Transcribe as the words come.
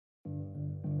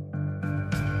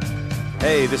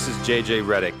Hey, this is JJ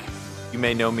Redick. You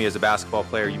may know me as a basketball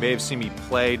player. You may have seen me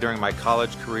play during my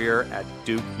college career at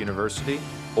Duke University,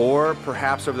 or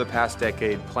perhaps over the past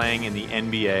decade playing in the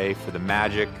NBA for the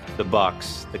Magic, the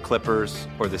Bucks, the Clippers,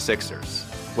 or the Sixers.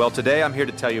 Well, today I'm here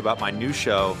to tell you about my new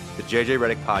show, the JJ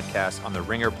Redick Podcast on the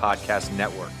Ringer Podcast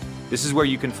Network. This is where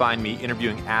you can find me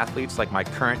interviewing athletes like my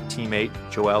current teammate,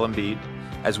 Joel Embiid,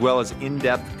 as well as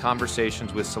in-depth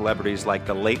conversations with celebrities like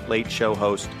the Late Late Show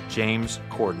host, James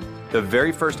Corden. The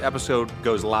very first episode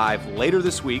goes live later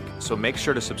this week, so make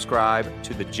sure to subscribe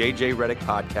to the JJ Redick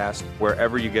Podcast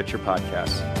wherever you get your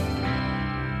podcasts.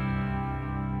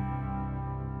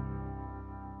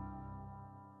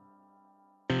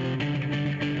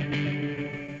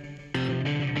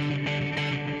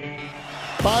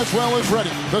 Boswell is ready.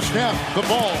 The snap, the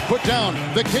ball put down.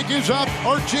 The kick is up,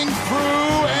 arching through,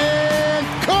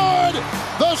 and good!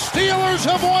 The Steelers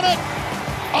have won it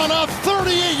on a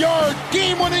 38-yard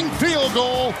game-winning field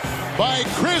goal by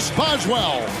Chris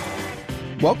Boswell.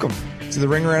 Welcome to the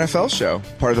Ringer NFL Show,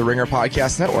 part of the Ringer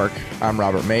Podcast Network. I'm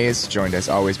Robert Mays, joined as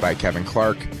always by Kevin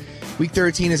Clark. Week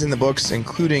 13 is in the books,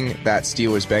 including that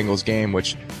Steelers-Bengals game,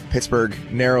 which Pittsburgh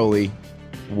narrowly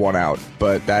won out,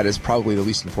 but that is probably the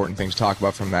least important thing to talk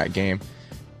about from that game.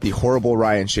 The horrible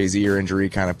Ryan Shazier injury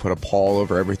kind of put a pall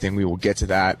over everything. We will get to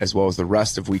that, as well as the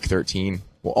rest of Week 13.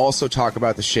 We'll also talk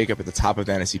about the shakeup at the top of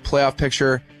the NFC playoff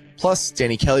picture. Plus,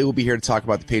 Danny Kelly will be here to talk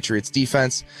about the Patriots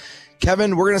defense.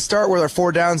 Kevin, we're going to start with our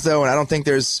four downs, though, and I don't think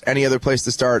there's any other place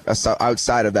to start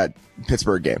outside of that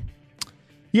Pittsburgh game.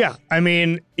 Yeah, I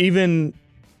mean, even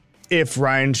if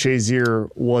Ryan Shazier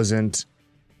wasn't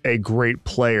a great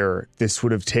player, this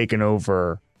would have taken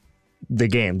over the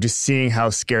game, just seeing how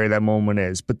scary that moment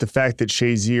is. But the fact that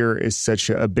Shazier is such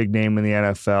a big name in the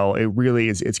NFL, it really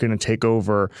is, it's going to take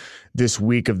over this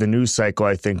week of the news cycle,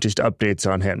 I think, just updates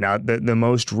on him. Now, the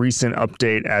most recent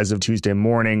update as of Tuesday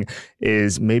morning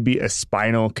is maybe a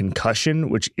spinal concussion,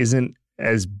 which isn't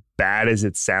as bad as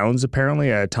it sounds,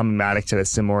 apparently. Tommy Maddox had a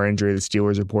similar injury, the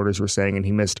Steelers reporters were saying, and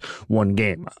he missed one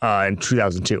game in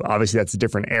 2002. Obviously, that's a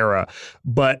different era.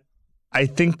 But I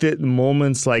think that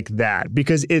moments like that,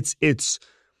 because it's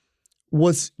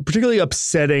what's particularly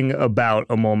upsetting about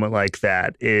a moment like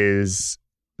that is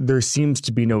there seems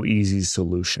to be no easy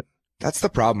solution. That's the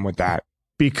problem with that.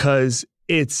 Because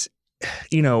it's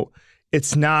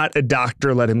not a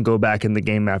doctor let him go back in the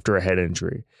game after a head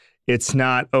injury. It's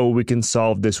not, we can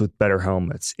solve this with better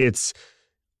helmets.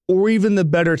 Or even the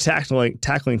better tackling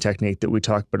technique that we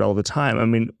talk about all the time. I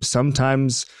mean,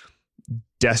 sometimes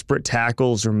desperate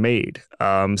tackles are made.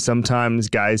 Sometimes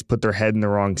guys put their head in the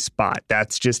wrong spot.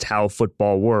 That's just how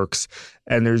football works.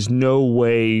 And there's no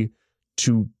way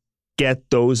to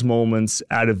get those moments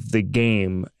out of the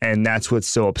game. And that's what's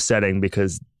so upsetting,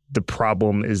 because the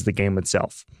problem is the game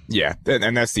itself. Yeah,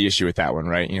 and that's the issue with that one,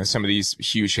 right? You know, some of these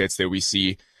huge hits that we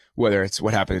see, whether it's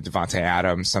what happened to Devontae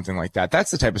Adams, something like that, that's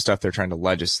the type of stuff they're trying to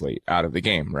legislate out of the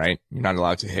game, right? You're not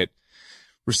allowed to hit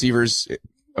receivers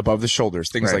above the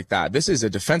shoulders, things like that. This is a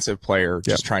defensive player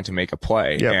just trying to make a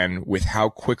play. And with how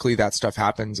quickly that stuff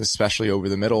happens, especially over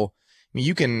the middle, I mean,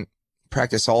 you can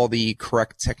practice all the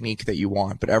correct technique that you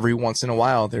want, but every once in a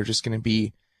while, there's just going to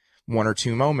be one or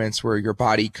two moments where your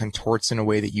body contorts in a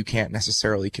way that you can't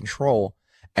necessarily control,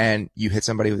 and you hit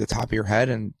somebody with the top of your head,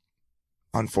 and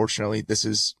unfortunately, this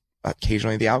is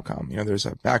occasionally the outcome. You know, there's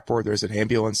a backboard, there's an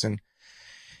ambulance, and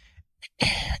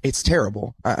it's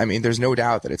terrible. I mean, there's no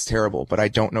doubt that it's terrible, but I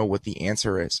don't know what the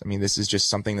answer is. I mean, this is just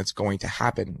something that's going to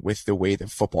happen with the way that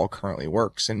football currently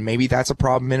works, and maybe that's a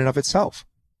problem in and of itself.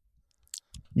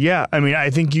 Yeah, I mean, I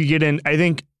think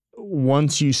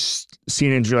once you see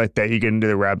an injury like that, you get into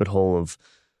the rabbit hole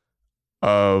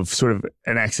of sort of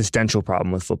an existential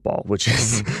problem with football, which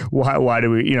is why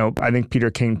do we, I think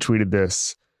Peter King tweeted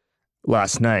this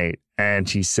last night, and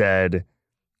he said,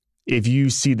 if you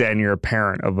see that and you're a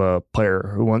parent of a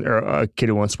player or a kid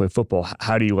who wants to play football,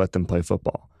 how do you let them play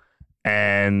football?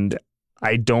 And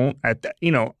I don't,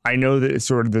 I know that it's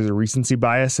sort of, there's a recency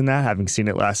bias in that, having seen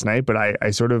it last night, but I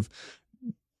sort of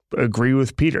agree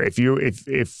with Peter.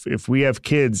 If we have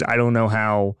kids, I don't know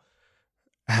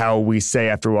how we say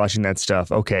after watching that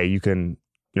stuff, okay, you can,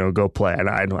 go play. And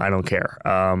I don't care.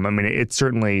 I mean, it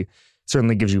certainly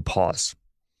gives you pause.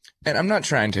 And I'm not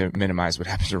trying to minimize what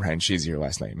happened to Ryan Shazier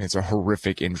last night. I mean, it's a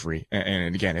horrific injury.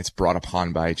 And again, it's brought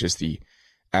upon by just the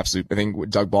absolute, I think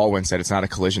what Doug Baldwin said, it's not a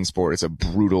collision sport. It's a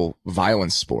brutal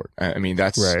violence sport. I mean,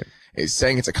 that's right. It's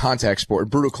saying it's a contact sport, a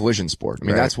brutal collision sport. I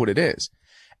mean, that's what it is.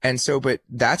 And so, but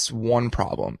that's one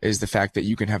problem, is the fact that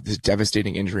you can have this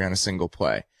devastating injury on a single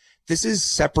play. This is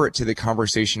separate to the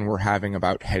conversation we're having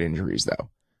about head injuries, though.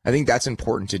 I think that's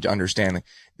important to understand.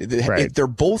 Right. They're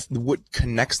both, what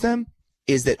connects them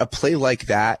is that a play like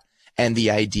that and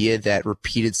the idea that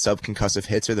repeated subconcussive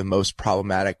hits are the most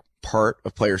problematic part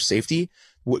of player safety.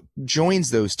 What joins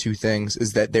those two things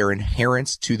is that they're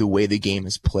inherent to the way the game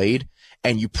is played,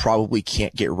 and you probably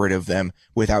can't get rid of them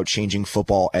without changing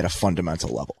football at a fundamental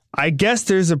level. I guess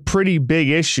there's a pretty big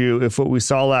issue if what we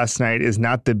saw last night is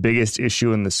not the biggest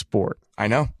issue in the sport. I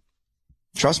know.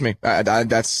 Trust me.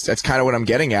 That's kind of what I'm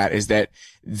getting at, is that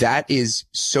is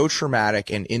so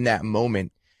traumatic. And in that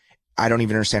moment, I don't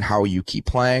even understand how you keep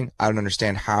playing. I don't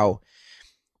understand how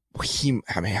he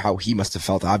must have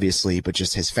felt, obviously, but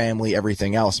just his family,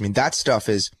 everything else. I mean, that stuff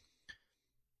is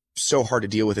so hard to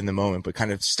deal with in the moment, but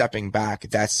kind of stepping back,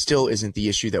 that still isn't the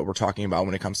issue that we're talking about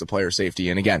when it comes to player safety.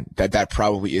 And again, that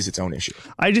probably is its own issue.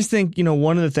 I just think,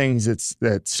 one of the things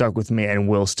that stuck with me and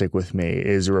will stick with me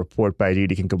is a report by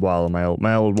Didi Kinkhabwala,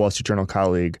 my old Wall Street Journal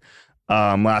colleague,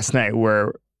 last night,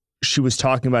 where she was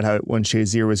talking about how when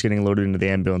Shazier was getting loaded into the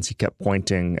ambulance, he kept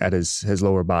pointing at his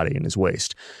lower body and his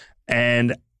waist.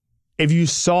 And if you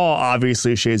saw,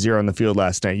 obviously, Shazier on the field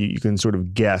last night, you can sort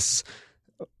of guess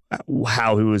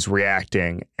how he was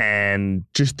reacting, and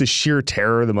just the sheer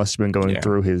terror that must have been going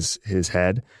through his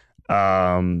head.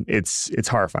 It's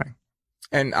horrifying.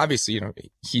 And obviously,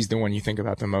 he's the one you think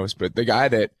about the most, but the guy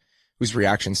whose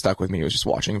reaction stuck with me was just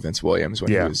watching Vince Williams when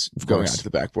he was going out to the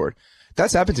backboard.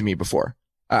 That's happened to me before.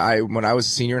 When I was a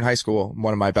senior in high school,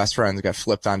 one of my best friends got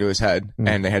flipped onto his head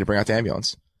and they had to bring out the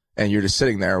ambulance, and you're just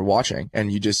sitting there watching, and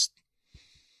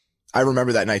I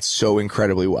remember that night so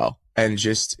incredibly well, and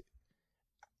just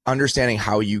understanding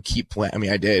how you keep playing. I mean,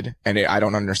 I did, and I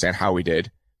don't understand how we did,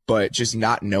 but just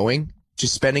not knowing,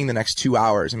 just spending the next 2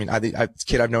 hours. I mean, this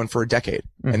kid I've known for a decade,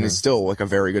 and is still like a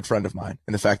very good friend of mine.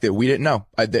 And the fact that we didn't know,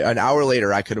 an hour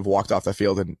later, I could have walked off the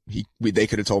field, and they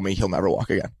could have told me he'll never walk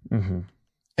again. Mm-hmm.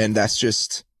 And that's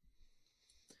just,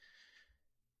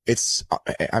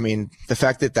 the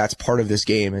fact that that's part of this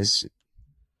game is,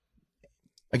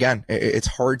 again, it's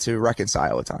hard to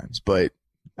reconcile at times, but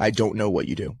I don't know what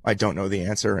you do. I don't know the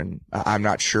answer, and I'm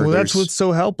not sure. Well, that's what's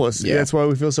so helpless. Yeah. That's why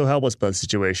we feel so helpless about the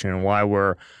situation, and why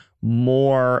we're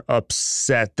more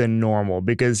upset than normal,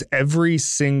 because every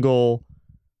single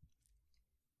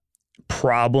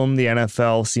problem the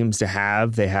NFL seems to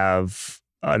have, they have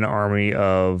an army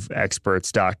of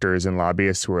experts, doctors, and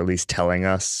lobbyists who are at least telling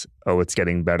us, oh, it's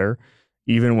getting better.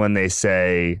 Even when they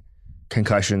say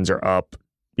concussions are up,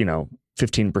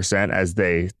 15%, as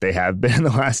they have been in the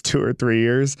last 2 or 3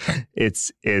 years,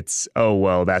 it's oh,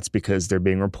 well, that's because they're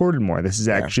being reported more. This is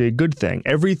actually a good thing.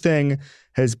 Everything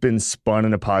has been spun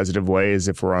in a positive way, as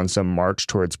if we're on some march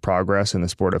towards progress in the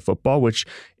sport of football, which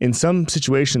in some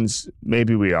situations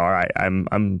maybe we are.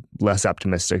 I'm less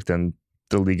optimistic than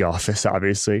the league office,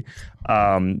 obviously,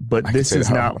 but this is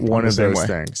not one of those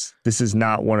things. This is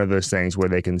not one of those things where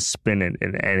they can spin it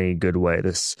in any good way.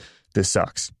 This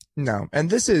sucks. No. And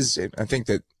this is, I think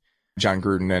that John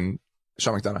Gruden and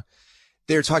Sean McDonough,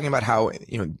 they're talking about how,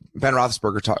 Ben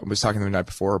Roethlisberger was talking the night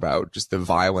before about just the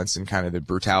violence and kind of the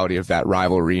brutality of that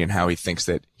rivalry, and how he thinks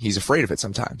that he's afraid of it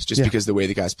sometimes just because of the way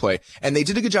the guys play. And they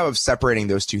did a good job of separating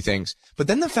those two things. But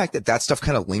then the fact that stuff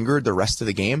kind of lingered the rest of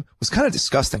the game was kind of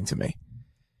disgusting to me.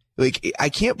 Like, I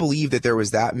can't believe that there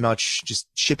was that much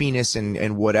just chippiness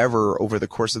and whatever over the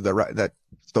course of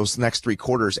those next 3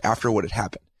 quarters after what had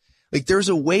happened. Like, there's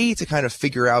a way to kind of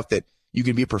figure out that you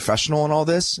can be a professional in all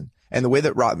this. And the way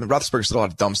that Roethlisberger said a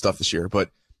lot of dumb stuff this year, but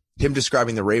him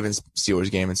describing the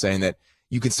Ravens-Steelers game and saying that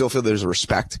you can still feel there's a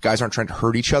respect. Guys aren't trying to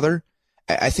hurt each other.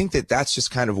 I think that that's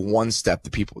just kind of one step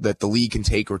that the league can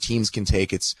take or teams can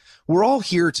take. We're all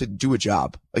here to do a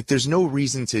job. Like, there's no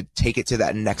reason to take it to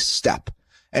that next step.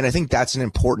 And I think that's an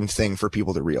important thing for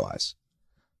people to realize.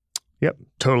 Yep.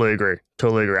 Totally agree.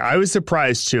 I was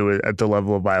surprised too at the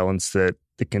level of violence that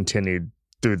continued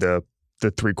through the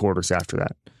 3 quarters after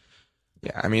that.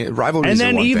 Yeah, I mean, rivalry. And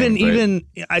then even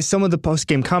some of the post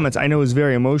game comments, I know it was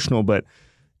very emotional, but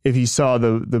if you saw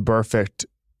the perfect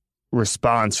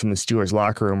response from the Steelers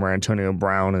locker room where Antonio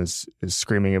Brown is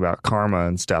screaming about karma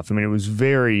and stuff, I mean, it was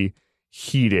very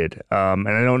heated. And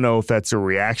I don't know if that's a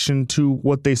reaction to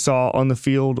what they saw on the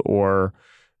field, or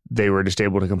they were just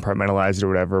able to compartmentalize it or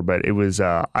whatever. But it was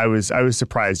I was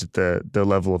surprised at the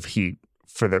level of heat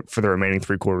for the remaining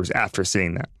 3 quarters after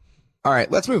seeing that. All right,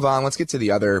 let's move on. Let's get to the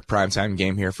other primetime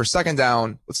game here. For second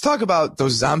down, let's talk about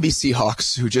those zombie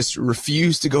Seahawks who just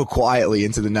refuse to go quietly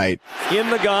into the night.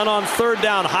 In the gun on third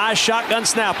down, high shotgun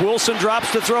snap. Wilson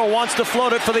drops to throw, wants to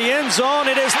float it for the end zone.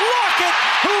 It is Lockett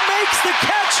who makes the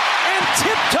catch and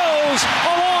tiptoes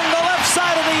along the left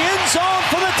side of the end zone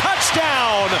for the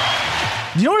touchdown.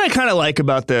 You know what I kind of like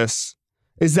about this?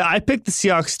 is that I picked the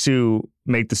Seahawks to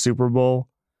make the Super Bowl,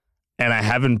 and I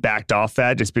haven't backed off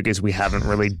that just because we haven't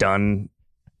really done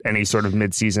any sort of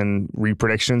midseason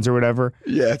repredictions or whatever.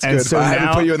 Yeah, it's and good. So I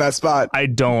haven't put you in that spot. I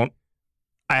don't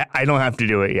have to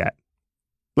do it yet.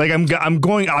 Like I'm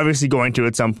obviously going to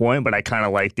at some point, but I kind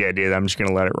of like the idea that I'm just going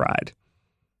to let it ride.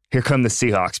 Here come the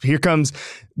Seahawks. Here comes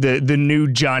the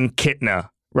new John Kitna,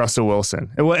 Russell Wilson.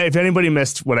 If anybody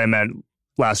missed what I meant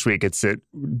last week, it's that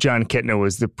John Kitna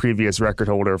was the previous record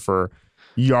holder for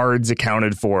yards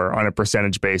accounted for on a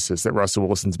percentage basis that Russell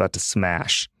Wilson's about to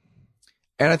smash.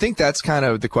 And I think that's kind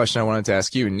of the question I wanted to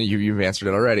ask you, and you've answered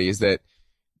it already, is that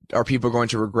are people going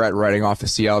to regret writing off the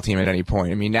Seattle team at any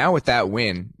point? I mean, now with that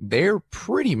win, they're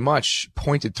pretty much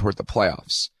pointed toward the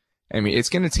playoffs. I mean, it's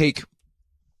going to take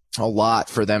a lot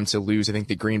for them to lose. I think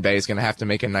the Green Bay is going to have to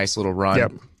make a nice little run.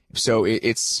 Yep. So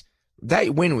it's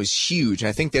that win was huge. And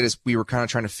I think that as we were kind of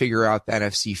trying to figure out the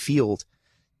NFC field,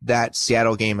 that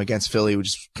Seattle game against Philly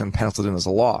was just kind of penciled in as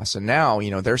a loss. And now,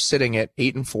 they're sitting at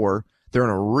 8-4. They're in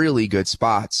a really good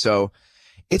spot. So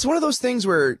it's one of those things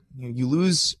where you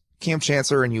lose Cam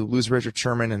Chancellor and you lose Richard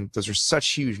Sherman, and those are such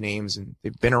huge names and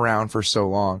they've been around for so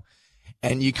long.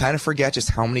 And you kind of forget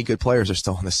just how many good players are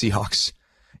still in the Seahawks.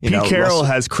 Pete Carroll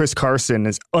has Chris Carson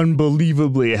is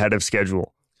unbelievably ahead of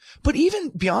schedule. But even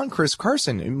beyond Chris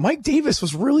Carson, Mike Davis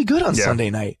was really good on Sunday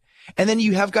night. And then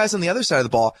you have guys on the other side of the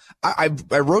ball. I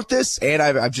wrote this and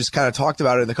I've just kind of talked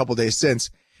about it in a couple of days since.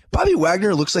 Bobby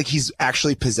Wagner looks like he's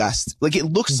actually possessed. Like it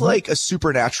looks like a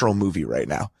supernatural movie right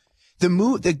now.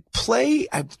 The play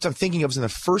I'm thinking of was in the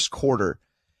first quarter,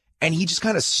 and he just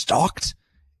kind of stalked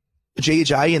Jay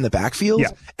Ajayi in the backfield.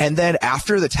 Yeah. And then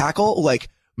after the tackle, like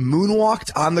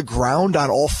moonwalked on the ground on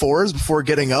all fours before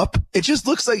getting up. It just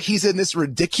looks like he's in this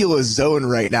ridiculous zone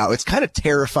right now. It's kind of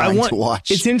terrifying to watch.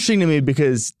 It's interesting to me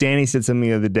because Danny said something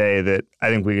the other day that I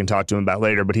think we can talk to him about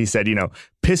later, but he said,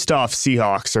 pissed off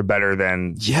Seahawks are better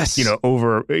than,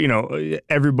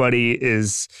 everybody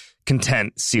is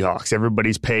content Seahawks.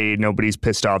 Everybody's paid. Nobody's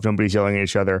pissed off. Nobody's yelling at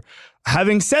each other.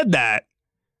 Having said that,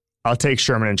 I'll take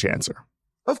Sherman and Chancellor.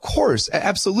 Of course,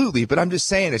 absolutely. But I'm just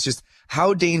saying, it's just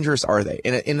how dangerous are they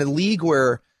in a league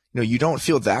where, you don't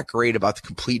feel that great about the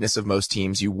completeness of most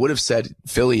teams. You would have said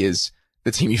Philly is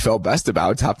the team you felt best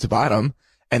about top to bottom,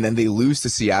 and then they lose to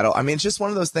Seattle. I mean, it's just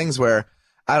one of those things where,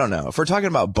 I don't know, if we're talking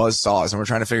about buzzsaws and we're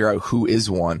trying to figure out who is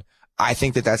one, I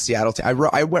think that Seattle team,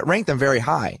 I ranked them very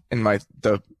high in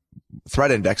the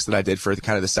threat index that I did for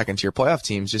the second tier playoff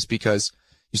teams, just because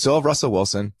you still have Russell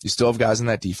Wilson. You still have guys in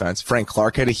that defense. Frank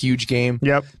Clark had a huge game.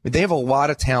 Yep. But they have a lot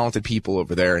of talented people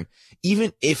over there. And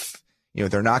even if,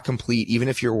 they're not complete, even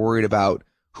if you're worried about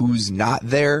who's not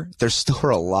there, there's still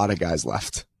a lot of guys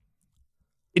left.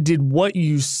 Did what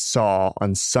you saw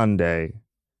on Sunday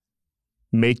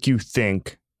make you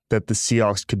think that the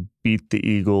Seahawks could beat the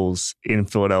Eagles in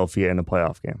Philadelphia in a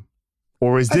playoff game?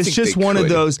 Or is this just one of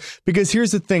those? Because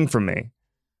here's the thing for me.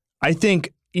 I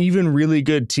think even really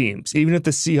good teams, even if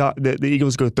the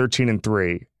Eagles go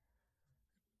 13-3,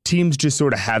 teams just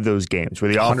sort of have those games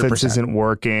where the 100%. Offense isn't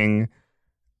working.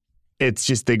 It's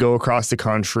just they go across the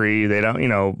country. They don't,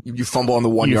 you fumble on the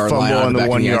 1 yard line. You fumble on the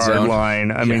 1 yard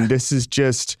line. I mean, this is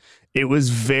just. It was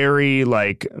very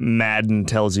like Madden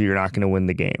tells you you're not going to win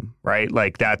the game, right?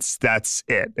 Like that's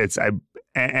it.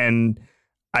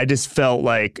 I just felt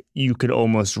like you could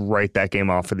almost write that game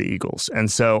off for the Eagles, and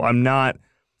so I'm not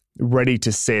ready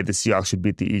to say the Seahawks should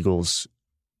beat the Eagles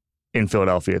in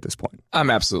Philadelphia at this point. I'm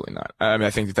absolutely not. I mean, I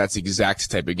think that's the exact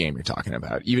type of game you're talking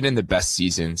about. Even in the best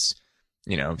seasons,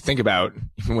 think about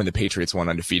when the Patriots won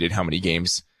undefeated, how many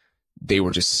games they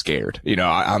were just scared.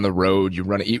 On the road, you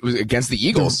run it was against the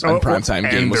Eagles on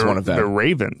primetime game was one of them. The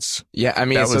Ravens. Yeah, I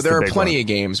mean, so there are plenty of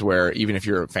games where even if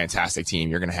you're a fantastic team,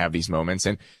 you're going to have these moments.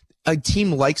 And a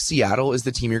team like Seattle is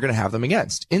the team you're going to have them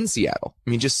against in Seattle. I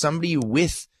mean, just somebody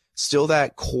with still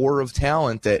that core of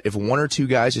talent that if one or two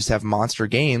guys just have monster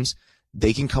games,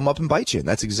 they can come up and bite you. And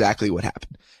that's exactly what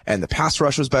happened. And the pass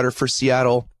rush was better for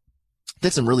Seattle.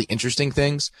 Did some really interesting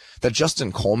things. That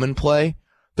Justin Coleman play,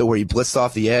 where he blitzed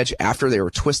off the edge after they were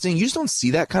twisting. You just don't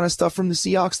see that kind of stuff from the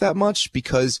Seahawks that much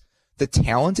because the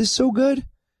talent is so good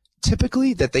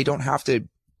typically that they don't have to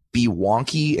be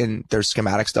wonky in their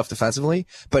schematic stuff defensively.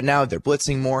 But now they're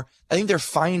blitzing more. I think they're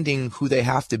finding who they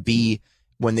have to be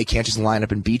when they can't just line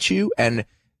up and beat you, and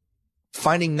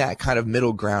finding that kind of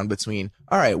middle ground between,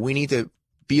 all right, we need to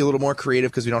be a little more creative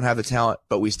because we don't have the talent,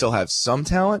 but we still have some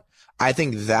talent. I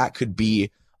think that could be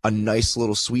a nice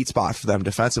little sweet spot for them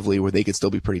defensively where they could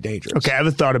still be pretty dangerous. Okay, I have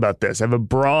a thought about this. I have a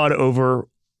broad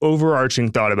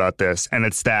overarching thought about this, and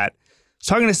it's that I was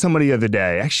talking to somebody the other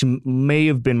day, actually may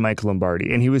have been Mike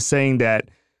Lombardi, and he was saying that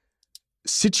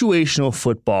situational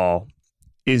football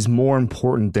is more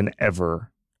important than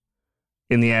ever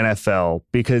in the NFL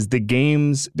because the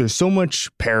games, there's so much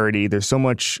parity, there's so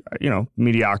much,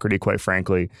 mediocrity, quite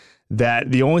frankly, that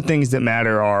the only things that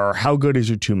matter are how good is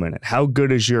your 2-minute, how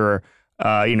good is your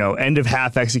end of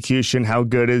half execution, how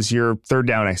good is your third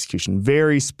down execution,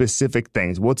 very specific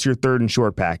things. What's your third and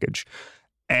short package?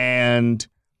 And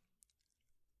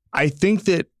I think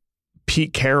that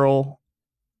Pete Carroll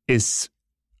is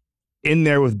in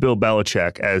there with Bill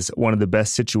Belichick as one of the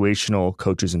best situational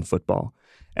coaches in football.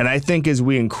 And I think as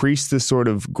we increase this sort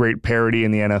of great parity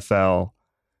in the NFL,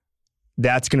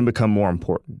 that's going to become more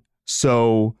important.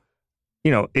 So,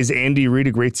 is Andy Reid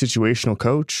a great situational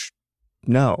coach?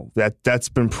 No, that's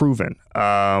been proven.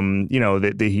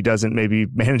 That he doesn't maybe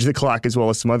manage the clock as well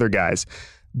as some other guys.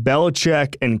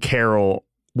 Belichick and Carroll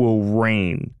will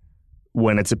reign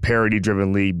when it's a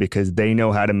parity-driven league because they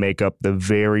know how to make up the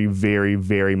very, very,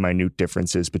 very minute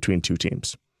differences between two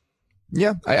teams.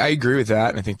 Yeah, I agree with that.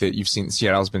 And I think that you've seen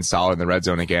Seattle's been solid in the red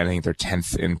zone again. I think they're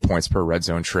 10th in points per red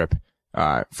zone trip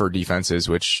for defenses,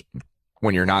 which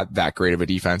when you're not that great of a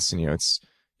defense and,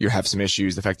 you have some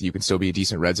issues, the fact that you can still be a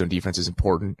decent red zone defense is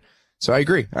important. So I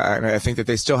agree. I think that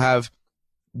they still have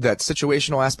that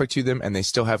situational aspect to them and they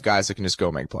still have guys that can just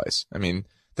go make plays. I mean,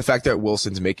 the fact that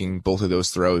Wilson's making both of those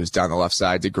throws down the left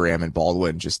side to Graham and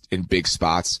Baldwin just in big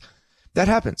spots, that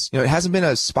happens. It hasn't been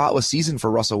a spotless season for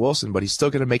Russell Wilson, but he's still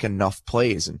going to make enough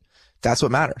plays. And that's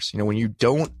what matters. When you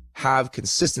don't have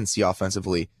consistency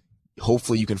offensively,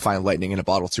 hopefully you can find lightning in a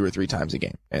bottle 2 or 3 times a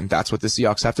game. And that's what the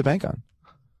Seahawks have to bank on.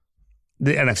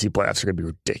 The NFC playoffs are going to be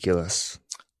ridiculous.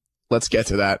 Let's get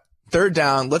to that. Third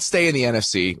down, let's stay in the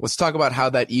NFC. Let's talk about how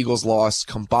that Eagles loss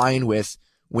combined with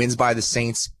wins by the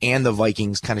Saints and the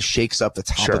Vikings kind of shakes up the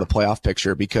top of the playoff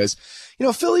picture because,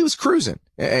 Philly was cruising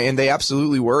and they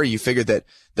absolutely were. You figured that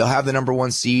they'll have the number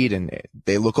 1 seed and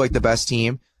they look like the best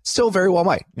team. Still very well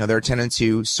might. They're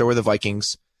 10-2. So are the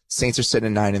Vikings. Saints are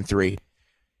sitting at 9-3.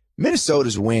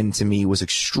 Minnesota's win to me was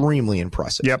extremely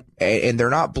impressive. Yep. And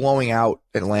they're not blowing out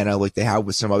Atlanta like they have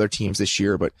with some other teams this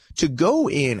year, but to go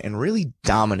in and really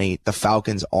dominate the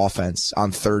Falcons offense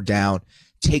on third down,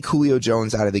 take Julio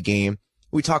Jones out of the game.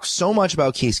 We talk so much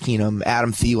about Case Keenum,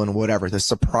 Adam Thielen, whatever, the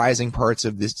surprising parts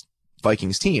of this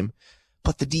Vikings team,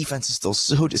 but the defense is still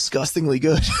so disgustingly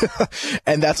good.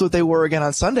 And that's what they were again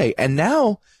on Sunday. And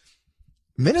now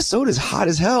Minnesota's hot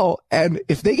as hell. And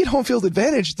if they get home field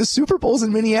advantage, the Super Bowl's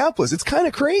in Minneapolis. It's kind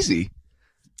of crazy.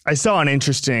 I saw an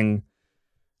interesting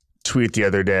tweet the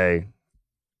other day,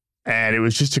 and it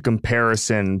was just a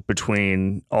comparison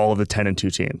between all of the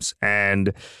 10-2 teams.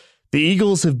 And the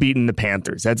Eagles have beaten the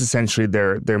Panthers. That's essentially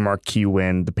their marquee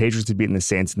win. The Patriots have beaten the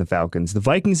Saints and the Falcons. The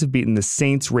Vikings have beaten the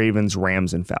Saints, Ravens,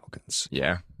 Rams, and Falcons.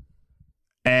 Yeah.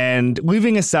 And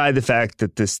leaving aside the fact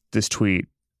that this tweet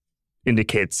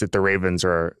indicates that the Ravens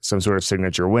are some sort of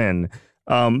signature win,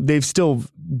 they've still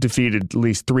defeated at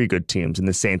least 3 good teams in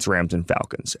the Saints, Rams, and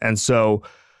Falcons.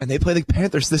 And they play the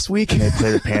Panthers this week.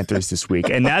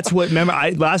 And that's what, remember,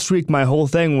 last week my whole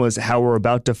thing was how we're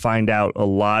about to find out a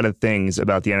lot of things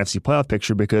about the NFC playoff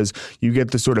picture because you get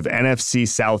the sort of NFC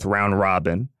South round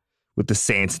robin with the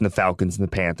Saints and the Falcons and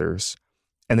the Panthers.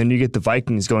 And then you get the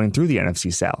Vikings going through the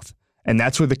NFC South. And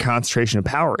that's where the concentration of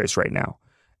power is right now.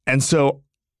 And so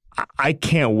I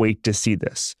can't wait to see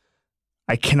this.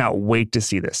 I cannot wait to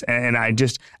see this. And I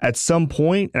just, at some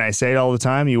point, and I say it all the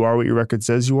time, you are what your record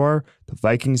says you are, the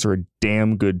Vikings are a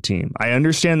damn good team. I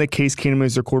understand that Case Keenum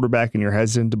is their quarterback and you're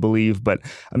hesitant to believe, but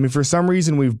I mean, for some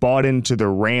reason, we've bought into the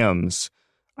Rams,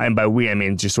 and by we, I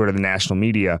mean just sort of the national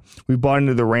media. We've bought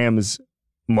into the Rams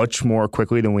much more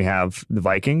quickly than we have the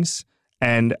Vikings.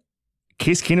 And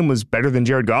Case Keenum was better than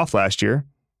Jared Goff last year.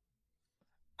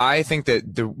 I think that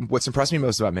what's impressed me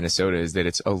most about Minnesota is that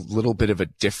it's a little bit of a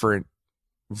different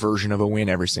version of a win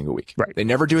every single week. Right. They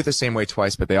never do it the same way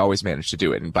twice, but they always manage to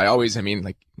do it. And by always, I mean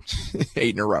like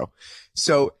 8 in a row.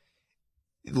 So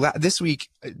this week,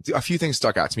 a few things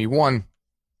stuck out to me. One,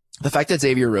 the fact that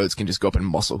Xavier Rhodes can just go up and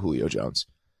muscle Julio Jones,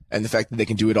 and the fact that they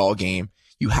can do it all game.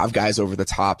 You have guys over the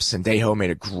top. Sendejo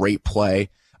made a great play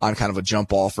on kind of a jump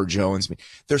ball for Jones. I mean,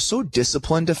 they're so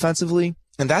disciplined defensively.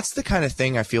 And that's the kind of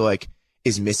thing I feel like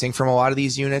is missing from a lot of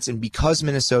these units. And because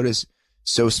Minnesota's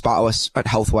so spotless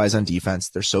health-wise on defense,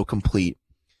 they're so complete.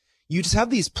 You just have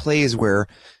these plays where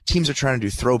teams are trying to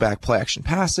do throwback play-action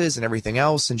passes and everything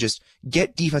else and just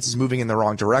get defenses moving in the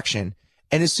wrong direction.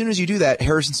 And as soon as you do that,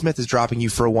 Harrison Smith is dropping you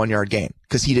for a 1-yard gain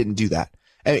because he didn't do that.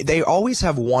 And they always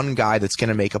have one guy that's going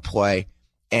to make a play,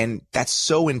 and that's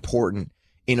so important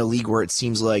in a league where it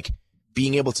seems like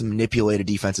being able to manipulate a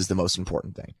defense is the most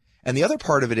important thing. And the other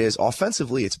part of it is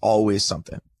offensively, it's always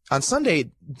something. on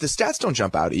Sunday, the stats don't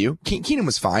jump out at you. Keenum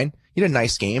was fine. He had a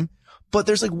nice game, but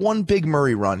there's like one big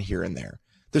Murray run here and there.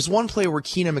 There's one play where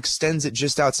Keenum extends it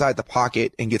just outside the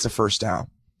pocket and gets a first down.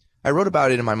 I wrote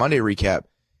about it in my Monday recap.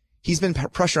 He's been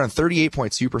pressured on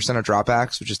 38.2% of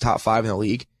dropbacks, which is top 5 in the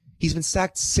league. He's been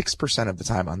sacked 6% of the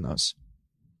time on those.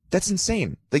 That's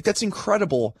insane. Like, that's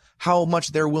incredible how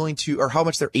much they're willing to, or how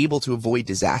much they're able to avoid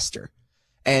disaster.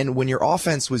 And when your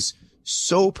offense was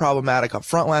so problematic up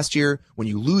front last year, when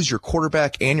you lose your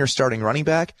quarterback and your starting running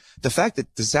back, the fact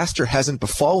that disaster hasn't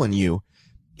befallen you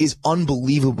is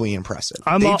unbelievably impressive.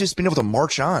 They've just been able to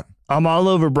march on. I'm all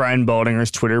over Brian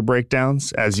Baldinger's Twitter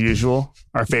breakdowns, as usual,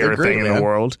 our favorite thing in the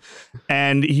world.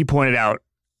 And he pointed out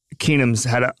Keenum's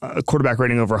had a quarterback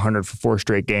rating over 100 for 4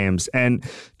 straight games. And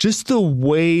just the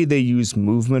way they use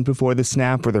movement before the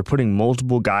snap, where they're putting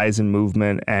multiple guys in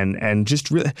movement, and just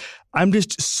really, I'm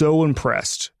just so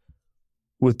impressed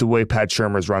with the way Pat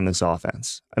Shurmur's run this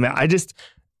offense. I mean,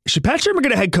 should Pat Shurmur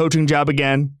get a head coaching job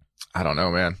again? I don't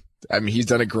know, man. I mean, he's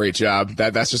done a great job.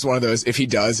 That's just one of those. If he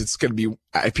does, it's going to be,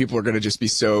 people are going to just be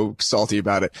so salty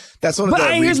about it. That's one of the.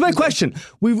 Here's my question.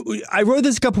 I wrote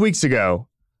this a couple weeks ago,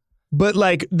 but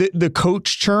like the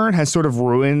coach churn has sort of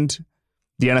ruined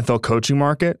the NFL coaching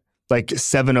market. Like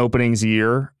 7 openings a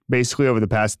year, basically over the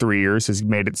past 3 years, has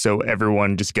made it so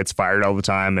everyone just gets fired all the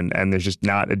time, and there's just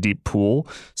not a deep pool.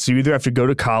 So you either have to go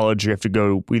to college, or you have to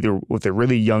go either with a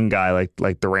really young guy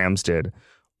like the Rams did,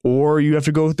 or you have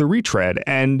to go with the retread.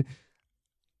 And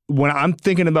when I'm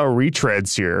thinking about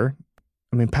retreads here,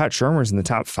 I mean, Pat Shurmur's in the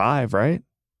top 5, right?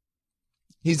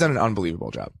 He's done an unbelievable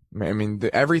job. I mean,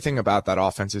 everything about that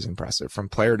offense is impressive, from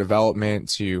player development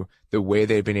to the way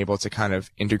they've been able to kind of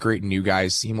integrate new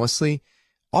guys seamlessly.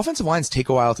 Offensive lines take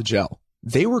a while to gel.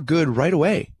 They were good right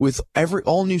away with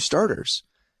all new starters.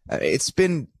 It's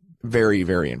been very,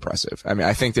 very impressive. I mean,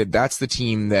 I think that's the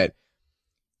team that,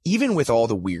 even with all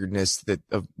the weirdness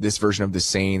of this version of the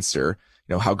Saints, or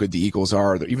how good the Eagles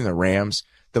are, or even the Rams,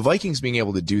 the Vikings being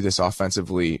able to do this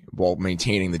offensively while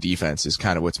maintaining the defense is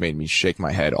kind of what's made me shake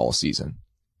my head all season.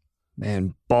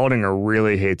 Man, Baldinger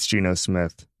really hates Geno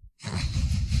Smith.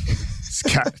 He's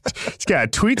got a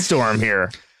tweet storm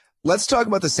here. Let's talk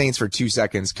about the Saints for 2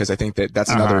 seconds, because I think that's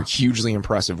another hugely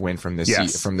impressive win from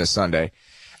this Sunday.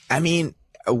 I mean,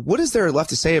 what is there left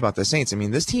to say about the Saints? I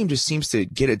mean, this team just seems to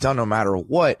get it done no matter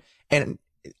what. And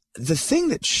the thing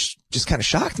that just kind of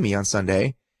shocked me on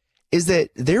Sunday is that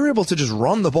they were able to just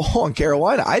run the ball in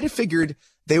Carolina. I'd have figured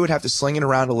they would have to sling it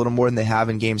around a little more than they have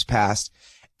in games past.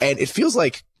 And it feels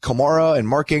like Kamara and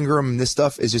Mark Ingram and this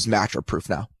stuff is just matchup proof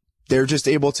now. They're just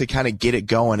able to kind of get it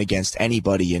going against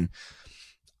anybody. And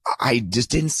I just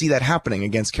didn't see that happening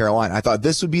against Carolina. I thought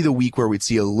this would be the week where we'd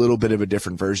see a little bit of a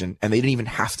different version, and they didn't even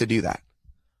have to do that.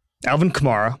 Alvin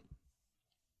Kamara,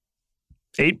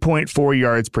 8.4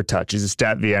 yards per touch is a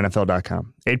stat via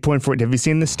NFL.com. 8.4. Have you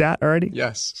seen this stat already?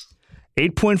 Yes.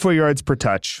 8.4 yards per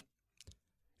touch.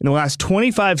 In the last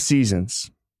 25 seasons,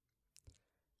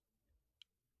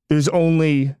 there's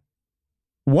only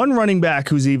one running back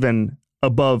who's even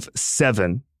above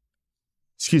 7.1,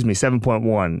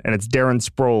 and it's Darren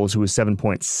Sproles, who is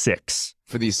 7.6.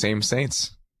 For these same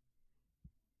Saints.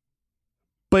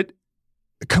 But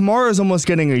Kamara is almost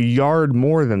getting a yard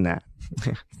more than that.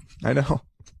 I know.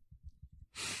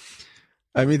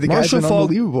 I mean, the guy's been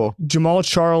unbelievable. Jamal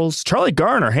Charles, Charlie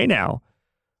Garner, hey now,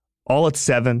 all at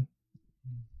 7.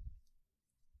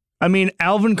 I mean,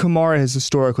 Alvin Kamara is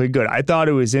historically good. I thought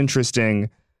it was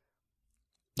interesting.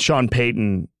 Sean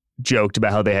Payton joked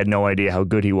about how they had no idea how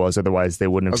good he was. Otherwise, they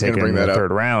wouldn't have taken him in the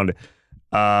third round.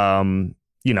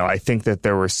 I think that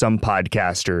there were some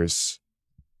podcasters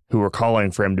who were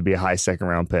calling for him to be a high second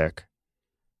round pick.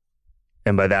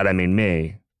 And by that, I mean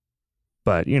me.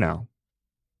 But,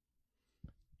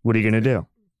 what are you going to do?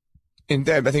 And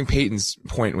I think Peyton's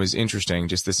point was interesting,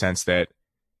 just the sense that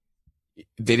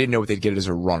they didn't know what they'd get as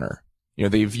a runner.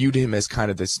 They viewed him as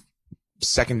kind of this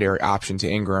secondary option to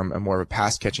Ingram and more of a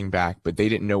pass catching back, but they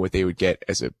didn't know what they would get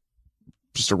as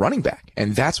just a running back.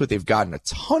 And that's what they've gotten a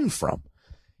ton from,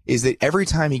 is that every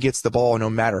time he gets the ball, no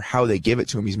matter how they give it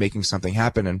to him, he's making something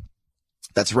happen. And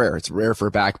that's rare. It's rare for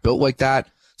a back built like that.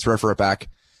 It's rare for a back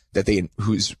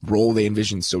whose role they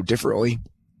envision so differently.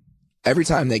 Every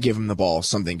time they give him the ball,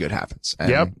 something good happens.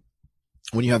 And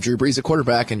when you have Drew Brees at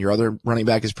quarterback and your other running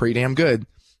back is pretty damn good,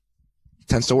 it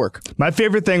tends to work. My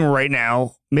favorite thing right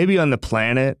now, maybe on the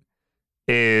planet,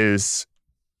 is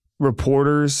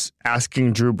reporters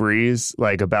asking Drew Brees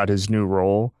about his new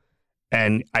role.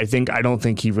 And I don't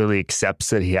think he really accepts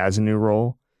that he has a new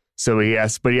role. So he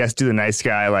has to do the nice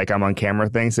guy, like I'm on camera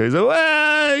thing. So he's like,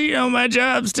 well, my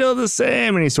job's still the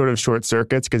same. And he sort of short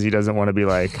circuits because he doesn't want to be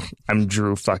like, I'm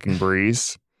Drew fucking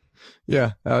Brees.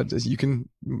 Yeah. You can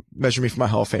measure me for my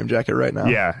Hall of Fame jacket right now.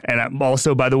 Yeah. And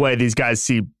also, by the way, these guys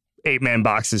see 8-man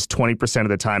boxes 20% of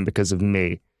the time because of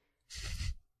me.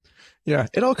 Yeah.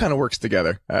 It all kind of works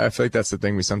together. I feel like that's the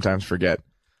thing we sometimes forget.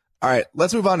 All right.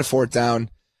 Let's move on to fourth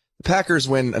down. The Packers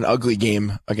win an ugly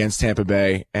game against Tampa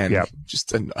Bay and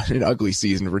just an ugly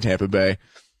season for Tampa Bay.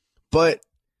 But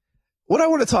what I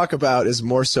want to talk about is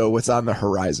more so what's on the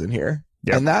horizon here.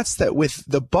 Yep. And that's that with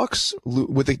the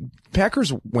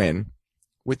Packers win,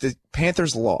 with the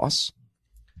Panthers loss,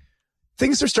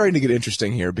 things are starting to get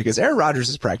interesting here because Aaron Rodgers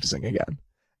is practicing again.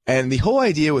 And the whole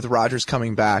idea with Rodgers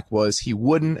coming back was he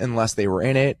wouldn't unless they were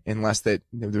in it, unless that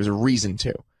there was a reason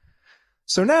to.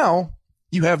 So now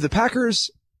you have the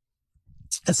Packers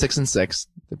at 6-6,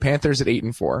 the Panthers at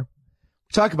 8-4. We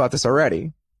talked about this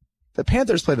already. The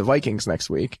Panthers play the Vikings next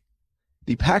week.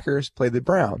 The Packers play the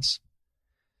Browns.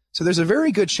 So there's a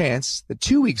very good chance that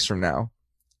 2 weeks from now,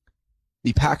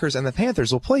 the Packers and the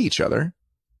Panthers will play each other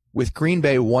with Green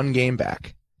Bay 1 game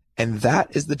back. And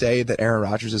that is the day that Aaron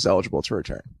Rodgers is eligible to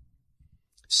return.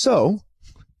 So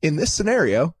in this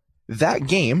scenario, that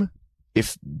game,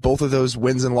 if both of those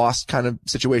wins and loss kind of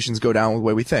situations go down the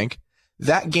way we think,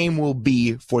 that game will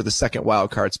be for the second wild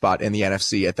card spot in the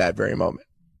NFC at that very moment.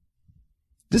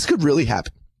 This could really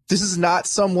happen. This is not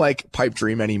some like pipe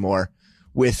dream anymore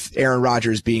with Aaron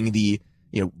Rodgers being the,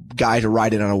 guy to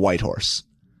ride in on a white horse.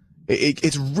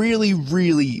 It's really,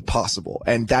 really possible.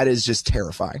 And that is just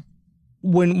terrifying.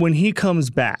 When he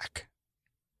comes back,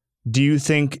 do you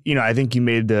think, I think you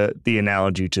made the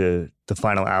analogy to the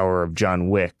final hour of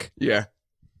John Wick. Yeah.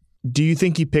 Do you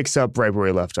think he picks up right where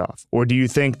he left off? Or do you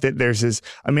think that there's this,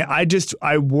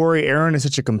 I worry Aaron is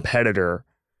such a competitor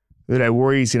that I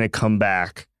worry he's going to come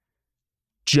back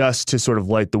just to sort of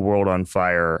light the world on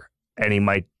fire, and he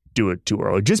might do it too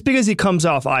early. Just because he comes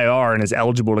off IR and is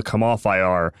eligible to come off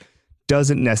IR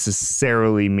doesn't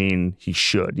necessarily mean he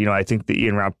should. I think that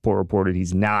Ian Rappaport reported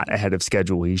he's not ahead of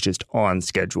schedule. He's just on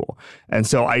schedule. And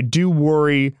so I do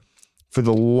worry for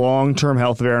the long-term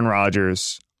health of Aaron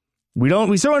Rodgers. We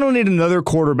certainly don't need another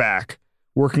quarterback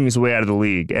working his way out of the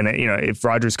league. And, if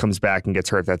Rodgers comes back and gets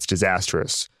hurt, that's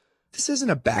disastrous. This isn't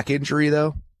a back injury,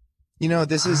 though.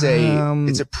 This is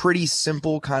it's a pretty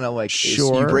simple kind of like,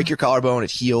 sure. You break your collarbone,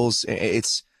 it heals.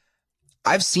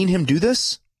 I've seen him do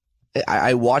this.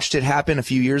 I watched it happen a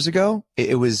few years ago.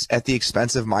 It was at the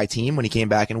expense of my team when he came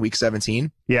back in week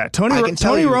 17. Yeah. Tony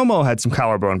Romo had some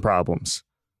collarbone problems.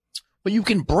 Well, you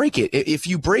can break it. If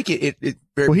you break it, it he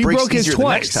breaks broke his easier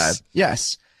twice. The next time.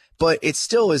 Yes. But it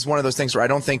still is one of those things where I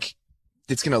don't think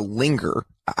it's going to linger.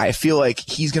 I feel like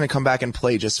he's going to come back and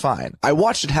play just fine. I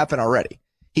watched it happen already.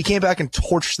 He came back and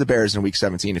torched the Bears in week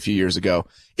 17 a few years ago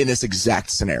in this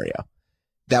exact scenario.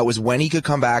 That was when he could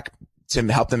come back to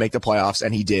help them make the playoffs,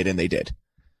 and he did, and they did.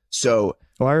 So,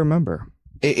 I remember.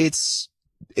 This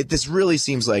really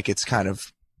seems like it's kind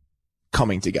of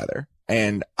coming together.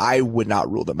 And I would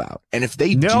not rule them out. And if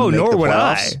they do make the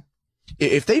playoffs,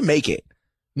 if they make it,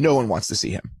 no one wants to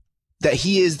see him. That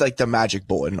he is like the magic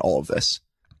bullet in all of this.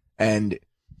 And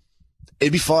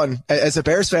it'd be fun. As a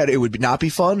Bears fan, it would not be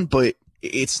fun, but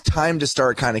it's time to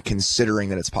start kind of considering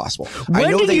that it's possible.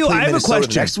 I know they play Minnesota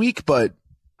next week, but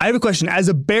I have a question. As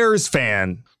a Bears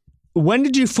fan, when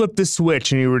did you flip the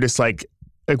switch and you were just like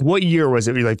what year was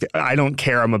it? You're like, I don't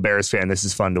care. I'm a Bears fan. This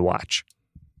is fun to watch.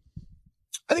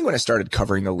 I think when I started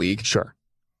covering the league. Sure.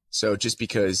 So just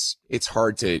because it's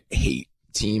hard to hate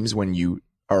teams when you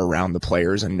are around the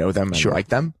players and know them and like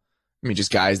them.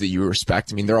 Just guys that you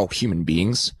respect. They're all human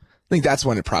beings. I think that's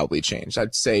when it probably changed.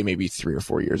 I'd say maybe 3 or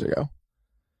 4 years ago.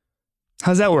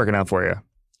 How's that working out for you?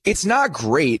 It's not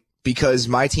great because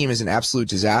my team is an absolute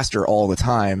disaster all the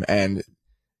time. And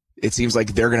it seems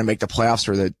like they're going to make the playoffs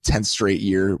for the 10th straight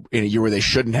year in a year where they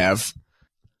shouldn't have.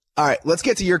 All right, let's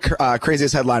get to your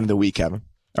craziest headline of the week, Kevin.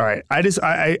 All right.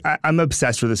 I'm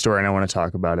obsessed with the story and I want to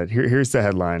talk about it. Here's the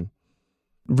headline.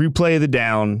 Replay of the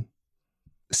down.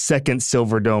 Second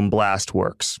Silverdome blast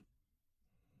works.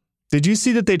 Did you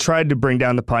see that they tried to bring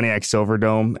down the Pontiac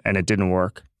Silverdome and it didn't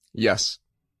work? Yes.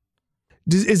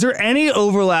 Is there any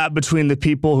overlap between the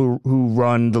people who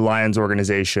run the Lions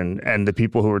organization and the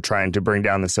people who are trying to bring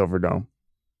down the Silverdome?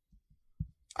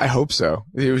 I hope so.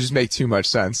 It would just make too much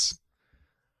sense.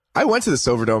 I went to the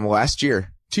Silverdome last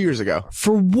year, 2 years ago.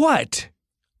 For what?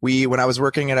 When I was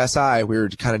working at SI, we were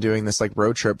kind of doing this like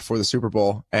road trip for the Super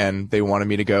Bowl, and they wanted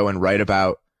me to go and write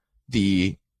about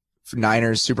the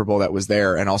Niners Super Bowl that was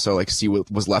there and also like see what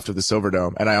was left of the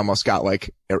Silverdome. And I almost got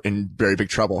like in very big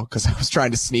trouble because I was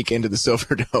trying to sneak into the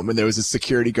Silverdome and there was a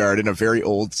security guard in a very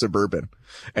old Suburban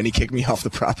and he kicked me off the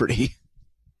property.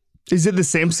 Is it the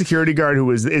same security guard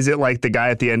is it like the guy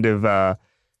at the end of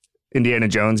Indiana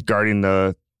Jones guarding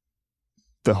the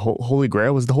Holy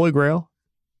Grail? Was it the Holy Grail?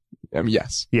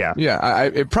 Yes. Yeah. Yeah.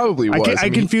 It probably was. I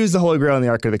confused the Holy Grail and the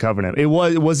Ark of the Covenant.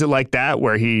 Was it like that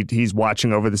where he's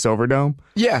watching over the Silverdome?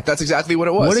 Yeah, that's exactly what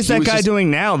it was. What is that guy doing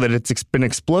now that it's been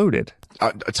exploded?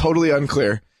 Totally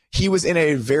unclear. He was in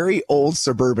a very old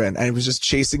Suburban and he was just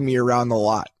chasing me around the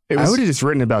lot. I would have just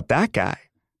written about that guy.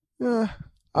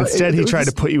 Instead, he tried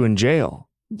to put you in jail.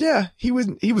 Yeah, he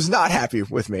was not happy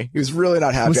with me. He was really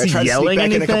not happy. Was he I tried yelling to sneak back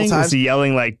anything? in a couple times. Was he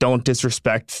yelling like, don't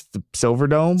disrespect the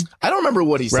Silverdome? I don't remember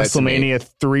what he said to me. WrestleMania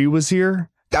 3 was here?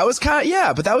 That was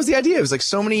but that was the idea. It was like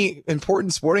so many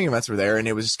important sporting events were there and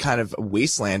it was just kind of a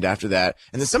wasteland after that.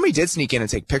 And then somebody did sneak in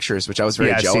and take pictures, which I was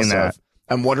very jealous of.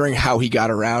 I'm wondering how he got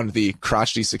around the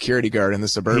crotchety security guard in the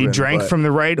Suburban. He drank from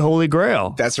the right Holy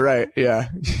Grail. That's right. Yeah.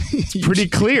 It's pretty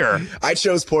clear. I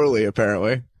chose poorly,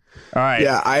 apparently. All right.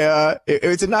 Yeah,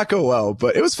 it did not go well,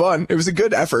 but it was fun. It was a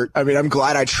good effort. I mean, I'm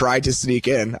glad I tried to sneak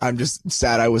in. I'm just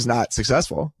sad I was not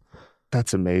successful.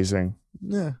 That's amazing.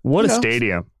 Yeah. What a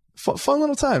stadium. Fun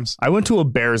little times. I went to a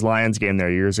Bears-Lions game there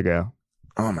years ago.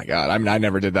 Oh my God. I mean, I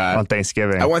never did that. On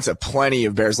Thanksgiving. I went to plenty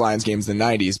of Bears-Lions games in the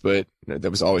 90s, but that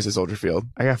was always at Soldier Field.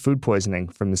 I got food poisoning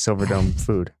from the Silverdome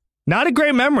food. Not a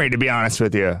great memory, to be honest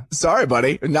with you. Sorry,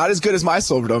 buddy. Not as good as my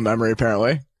Silverdome memory,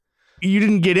 apparently. You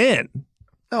didn't get in.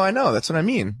 No, I know. That's what I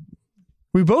mean.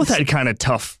 We both had kind of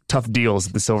tough deals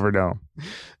at the Silverdome.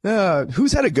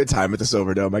 Who's had a good time at the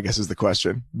Silverdome, I guess is the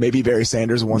question. Maybe Barry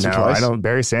Sanders once or twice.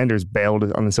 Barry Sanders bailed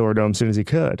on the Silverdome as soon as he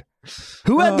could.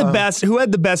 Who had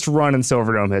the best run in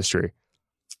Silverdome history?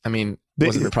 I mean,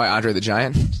 wasn't it probably Andre the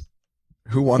Giant?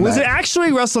 Who won Was that? it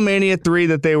actually WrestleMania 3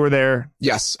 that they were there?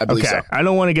 Yes, I believe so. I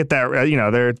don't want to get that,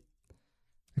 they're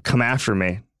come after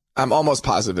me. I'm almost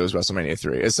positive it was WrestleMania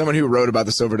 3. As someone who wrote about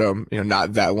the Silverdome,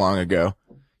 not that long ago.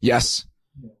 Yes.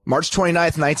 March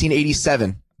 29th,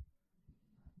 1987,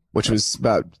 which was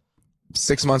about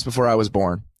 6 months before I was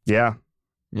born. Yeah.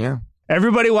 Yeah.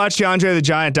 Everybody watch the Andre the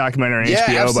Giant documentary on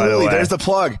HBO, absolutely. by the way. There's the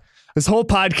plug. This whole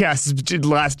podcast, the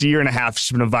last year and a half,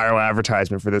 has been a viral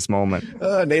advertisement for this moment.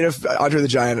 Native Andre the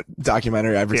Giant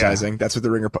documentary advertising. Yeah. That's what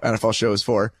the Ringer NFL show is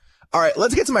for. All right,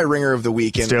 let's get to my ringer of the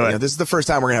week. And this is the first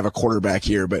time we're going to have a quarterback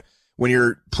here, but when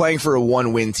you're playing for a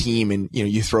one-win team and,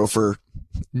 you throw for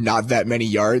not that many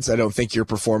yards, I don't think your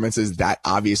performance is that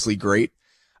obviously great.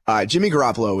 Jimmy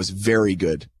Garoppolo was very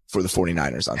good for the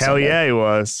 49ers on Sunday. Hell yeah, he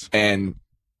was. And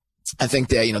I think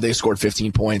that, they scored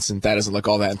 15 points and that doesn't look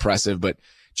all that impressive, but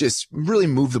just really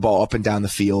moved the ball up and down the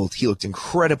field. He looked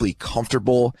incredibly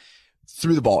comfortable,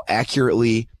 threw the ball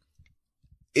accurately.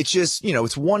 It's just,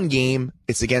 it's one game.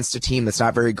 It's against a team that's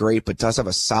not very great, but does have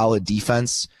a solid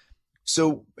defense.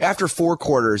 So after 4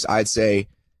 quarters, I'd say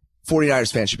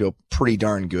 49ers fans should feel pretty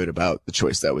darn good about the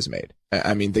choice that was made.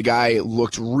 I mean, the guy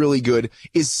looked really good,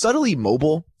 is subtly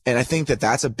mobile. And I think that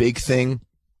that's a big thing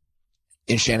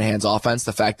in Shanahan's offense.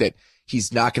 The fact that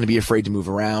he's not going to be afraid to move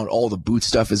around. All the boot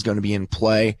stuff is going to be in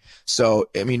play. So,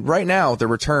 I mean, right now, the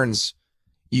returns,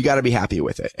 you got to be happy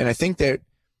with it. And I think that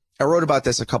I wrote about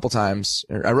this a couple times.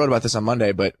 I wrote about this on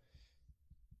Monday, but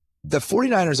the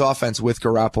 49ers offense with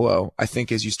Garoppolo, I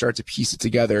think as you start to piece it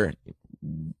together,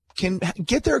 can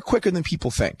get there quicker than people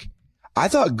think. I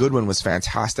thought Goodwin was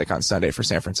fantastic on Sunday for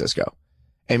San Francisco.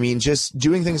 I mean, just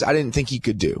doing things I didn't think he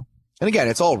could do. And again,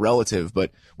 it's all relative, but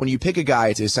when you pick a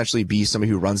guy to essentially be somebody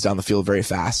who runs down the field very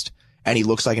fast and he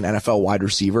looks like an NFL wide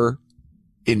receiver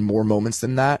in more moments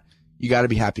than that, you got to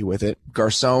be happy with it.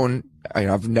 Garcon,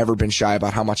 I've never been shy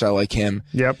about how much I like him.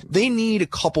 Yep. They need a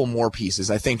couple more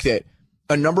pieces. I think that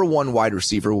a number 1 wide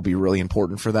receiver will be really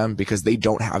important for them because they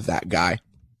don't have that guy.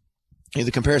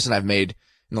 The comparison I've made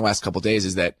in the last couple of days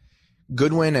is that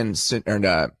Goodwin and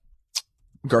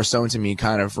Garcon to me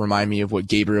kind of remind me of what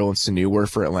Gabriel and Sanu were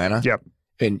for Atlanta. Yep.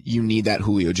 And you need that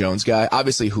Julio Jones guy.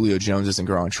 Obviously, Julio Jones isn't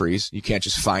growing trees. You can't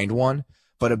just find one,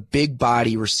 but a big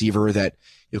body receiver that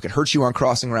can hurt you on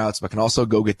crossing routes, but can also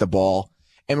go get the ball.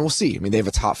 And we'll see. I mean, they have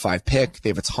a top 5 pick. They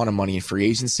have a ton of money in free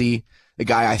agency. The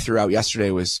guy I threw out yesterday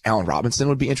was Allen Robinson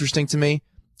would be interesting to me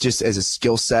just as a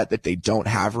skill set that they don't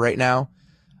have right now.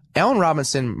 Allen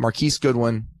Robinson, Marquise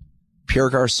Goodwin, Pierre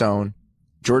Garcon,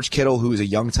 George Kittle, who's a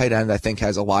young tight end, I think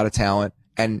has a lot of talent,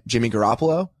 and Jimmy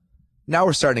Garoppolo. Now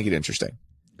we're starting to get interesting.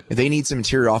 They need some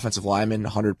interior offensive linemen,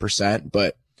 100%.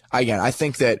 But again, I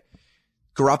think that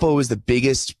Garoppolo is the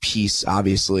biggest piece,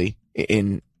 obviously,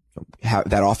 in have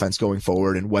that offense going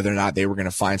forward and whether or not they were going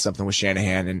to find something with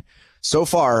Shanahan. And so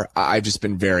far, I've just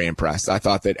been very impressed. I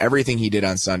thought that everything he did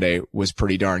on Sunday was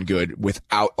pretty darn good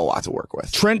without a lot to work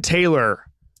with. Trent Taylor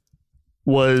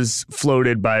was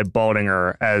floated by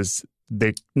Baldinger as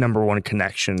the number one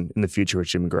connection in the future with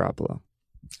Jimmy Garoppolo.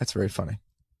 That's very funny.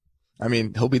 I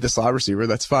mean, he'll be the slot receiver.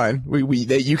 That's fine.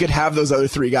 You could have those other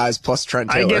three guys plus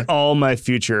Trent Taylor. I get all my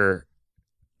future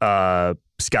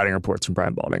scouting reports from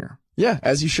Brian Baldinger. Yeah,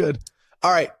 as you should.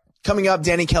 All right. Coming up,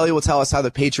 Danny Kelly will tell us how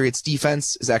the Patriots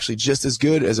defense is actually just as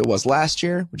good as it was last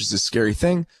year, which is a scary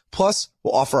thing. Plus,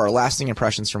 we'll offer our lasting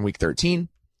impressions from Week 13.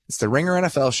 It's the Ringer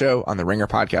NFL Show on the Ringer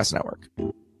Podcast Network.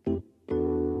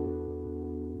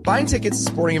 Buying tickets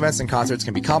to sporting events and concerts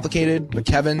can be complicated, but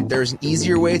Kevin, there's an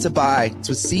easier way to buy. It's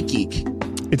with SeatGeek.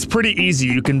 It's pretty easy.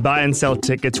 You can buy and sell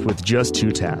tickets with just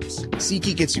 2 taps.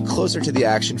 SeatGeek gets you closer to the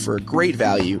action for a great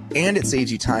value, and it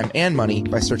saves you time and money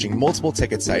by searching multiple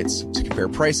ticket sites to compare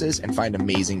prices and find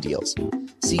amazing deals.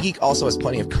 SeatGeek also has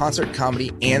plenty of concert,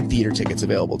 comedy, and theater tickets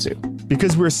available too.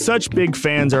 Because we're such big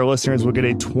fans, our listeners will get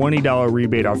a $20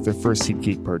 rebate off their first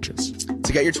SeatGeek purchase.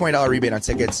 To get your $20 rebate on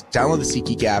tickets, download the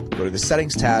SeatGeek app, go to the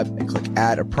settings tab, and click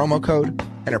add a promo code,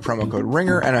 enter promo code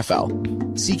RINGERNFL.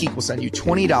 SeatGeek will send you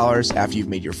 $20 after you've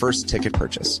made your first ticket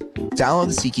purchase. Download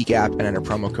the SeatGeek app and enter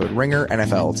promo code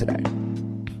RINGERNFL today.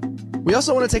 We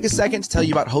also want to take a second to tell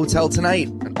you about Hotel Tonight,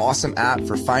 an awesome app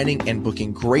for finding and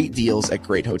booking great deals at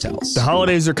great hotels. The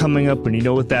holidays are coming up, and you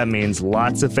know what that means.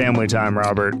 Lots of family time,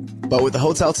 Robert. But with the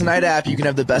Hotel Tonight app, you can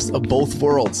have the best of both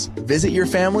worlds. Visit your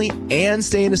family and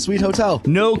stay in a sweet hotel.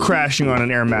 No crashing on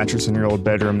an air mattress in your old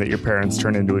bedroom that your parents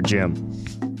turned into a gym.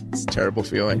 It's a terrible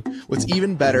feeling. What's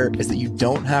even better is that you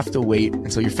don't have to wait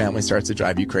until your family starts to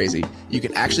drive you crazy. You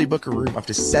can actually book a room up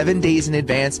to 7 days in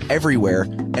advance everywhere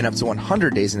and up to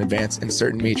 100 days in advance in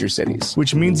certain major cities.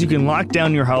 Which means you can lock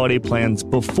down your holiday plans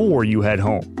before you head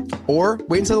home. Or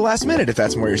wait until the last minute if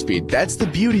that's more your speed. That's the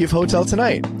beauty of Hotel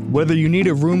Tonight. Whether you need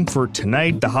a room for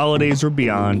tonight, the holidays, or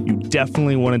beyond, you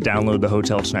definitely want to download the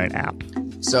Hotel Tonight app.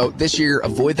 So this year,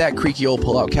 avoid that creaky old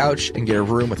pull-out couch and get a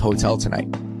room with Hotel Tonight.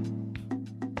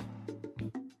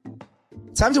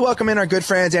 Time to welcome in our good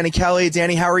friend, Danny Kelly.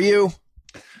 Danny, how are you?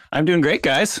 I'm doing great,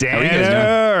 guys. Danner! How are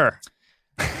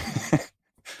you guys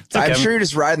doing? I'm sure you're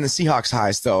just riding the Seahawks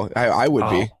high still. I would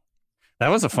be. That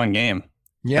was a fun game.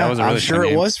 Yeah, that was a really I'm sure fun it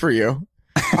game. was for you.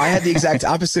 I had the exact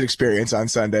opposite experience on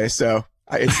Sunday, so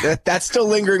that's still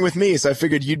lingering with me. So I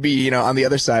figured you'd be, on the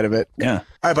other side of it. Yeah. All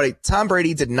right, buddy. Tom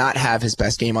Brady did not have his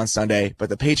best game on Sunday, but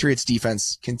the Patriots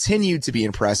defense continued to be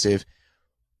impressive.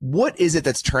 What is it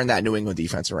that's turned that New England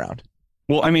defense around?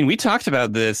 Well, I mean, we talked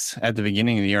about this at the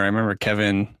beginning of the year. I remember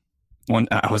Kevin,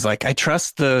 I was like, I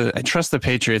trust the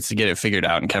Patriots to get it figured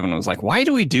out. And Kevin was like, why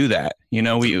do we do that?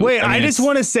 I just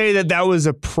want to say that was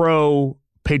a pro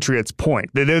Patriots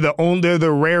point. They're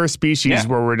the rare species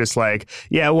where we're just like,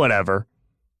 yeah, whatever.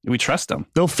 We trust them.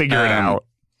 They'll figure it out.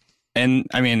 And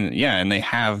I mean, and they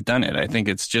have done it. I think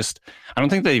it's just, I don't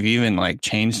think they've even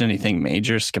changed anything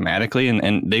major schematically.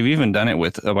 And they've even done it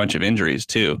with a bunch of injuries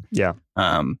too. Yeah.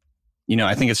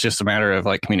 I think it's just a matter of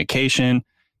communication,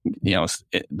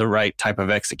 the right type of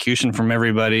execution from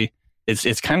everybody.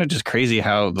 It's kind of just crazy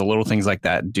how the little things like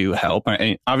that do help. I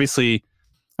mean, obviously,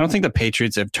 I don't think the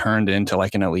Patriots have turned into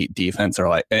an elite defense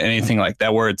or anything like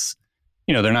that where it's,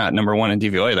 they're not number one in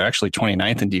DVOA. They're actually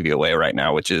 29th in DVOA right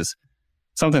now, which is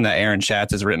something that Aaron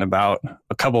Schatz has written about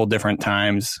a couple of different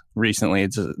times recently.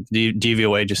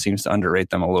 DVOA just seems to underrate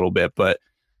them a little bit, but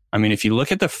I mean, if you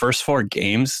look at the first 4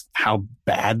 games, how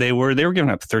bad they were giving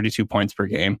up 32 points per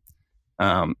game.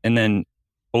 And then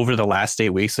over the last 8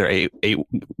 weeks, their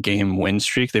 8-game win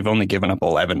streak, they've only given up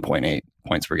 11.8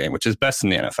 points per game, which is best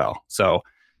in the NFL. So,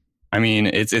 I mean,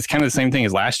 it's kind of the same thing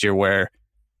as last year where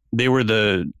they were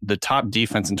the top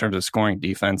defense in terms of scoring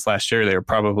defense. Last year, they were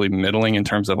probably middling in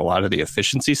terms of a lot of the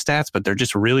efficiency stats, but they're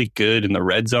just really good in the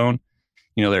red zone.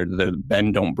 They're the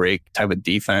bend, don't break type of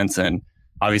defense. And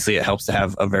obviously, it helps to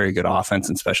have a very good offense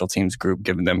and special teams group,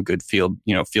 giving them good field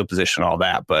position, all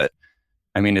that. But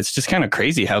I mean, it's just kind of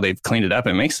crazy how they've cleaned it up.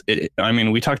 It makes it. I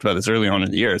mean, we talked about this early on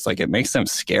in the year. It's it makes them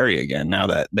scary again now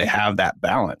that they have that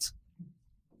balance.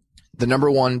 The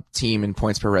number one team in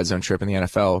points per red zone trip in the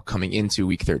NFL coming into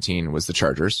Week 13 was the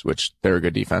Chargers, which they're a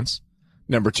good defense.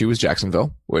 Number 2 was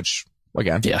Jacksonville, which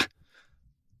again,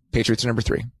 Patriots are number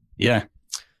 3. Yeah,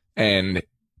 and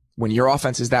when your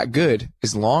offense is that good,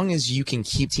 as long as you can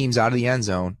keep teams out of the end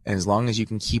zone and as long as you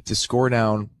can keep the score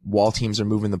down while teams are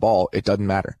moving the ball, it doesn't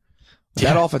matter.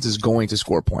 That offense is going to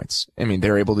score points. I mean,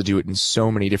 they're able to do it in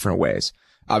so many different ways.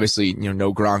 Obviously,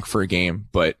 no Gronk for a game,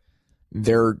 but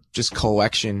their just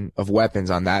collection of weapons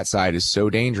on that side is so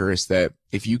dangerous that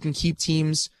if you can keep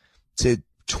teams to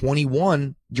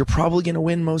 21, you're probably going to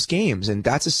win most games. And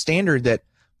that's a standard that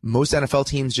most NFL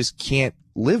teams just can't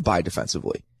live by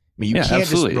defensively. I mean, you can't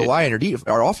just rely on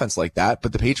our offense like that,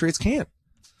 but the Patriots can.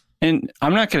 And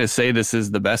I'm not going to say this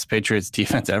is the best Patriots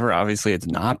defense ever. Obviously, it's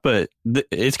not, but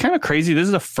it's kind of crazy. This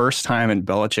is the first time in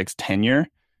Belichick's tenure,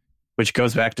 which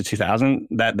goes back to 2000,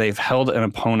 that they've held an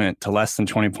opponent to less than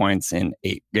 20 points in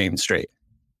 8 games straight.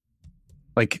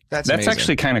 Like, that's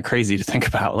actually kind of crazy to think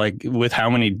about, like, with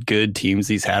how many good teams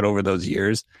he's had over those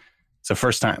years. It's the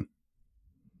first time.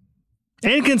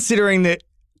 And considering that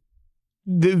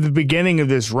the beginning of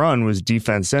this run was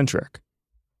defense-centric.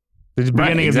 The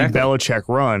beginning of the Belichick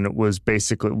run was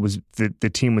basically, the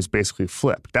team was basically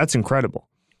flipped. That's incredible.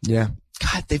 Yeah.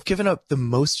 God, they've given up the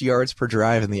most yards per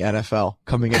drive in the NFL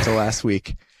coming into last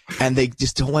week. And they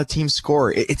just don't let teams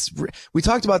score. We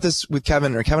talked about this with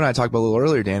Kevin, or Kevin and I talked about a little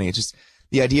earlier, Danny. It's just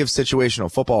the idea of situational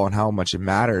football and how much it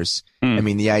matters. I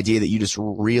mean, the idea that you just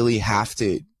really have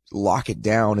to lock it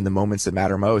down in the moments that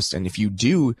matter most. And if you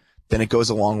do, then it goes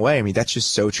a long way. I mean, that's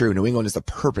just so true. New England is the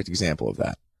perfect example of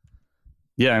that.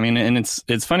 Yeah, I mean, and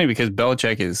it's funny because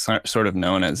Belichick is sort of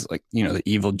known as, like, you know, the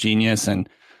evil genius, and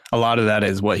a lot of that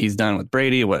is what he's done with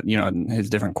Brady, what, you know, his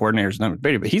different coordinators done with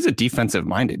Brady. But he's a defensive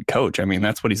minded coach. I mean,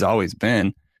 that's what he's always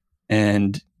been,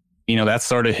 and you know, that's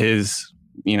sort of his,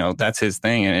 you know, that's his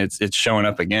thing, and it's showing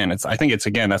up again. I think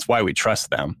that's why we trust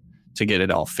them to get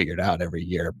it all figured out every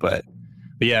year. But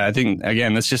yeah, I think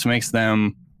again, this just makes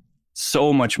them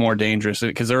so much more dangerous,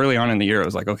 because early on in the year it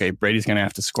was like, okay, Brady's going to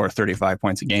have to score 35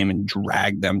 points a game and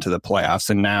drag them to the playoffs.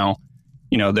 And now,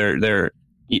 you know,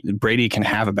 Brady can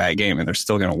have a bad game and they're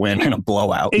still going to win in a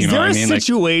blowout. Is you know there what I mean? a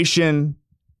situation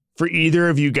for either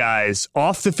of you guys,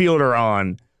 off the field or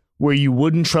on, where you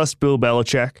wouldn't trust Bill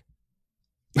Belichick?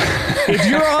 If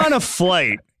you're on a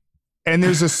flight and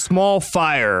there's a small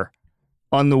fire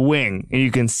on the wing and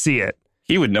you can see it,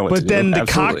 he would know what to do. But then the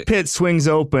Absolutely. cockpit swings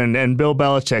open and Bill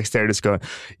Belichick's there just going,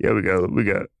 yeah, we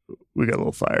got a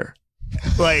little fire.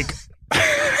 Like,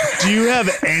 do you have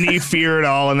any fear at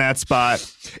all in that spot?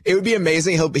 It would be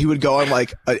amazing. He would go on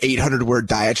like an 800-word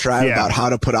diatribe about how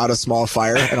to put out a small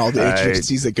fire and all the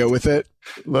intricacies that go with it.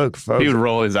 Look, folks, he would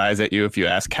roll his eyes at you if you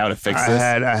ask how to fix this.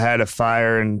 I had a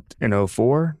fire in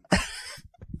 2004.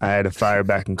 I had a fire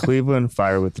back in Cleveland,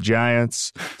 fire with the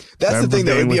Giants. That's the thing,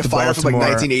 though. It would be a fire from like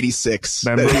 1986.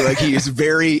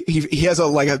 He has a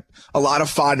lot of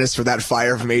fondness for that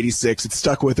fire from 86. It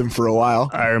stuck with him for a while.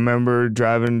 I remember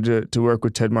driving to work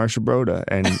with Ted Marshall-Broda,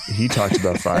 and he talked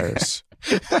about fires.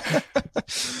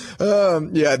 I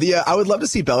would love to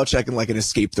see Belichick in like an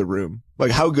escape the room. Like,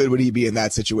 how good would he be in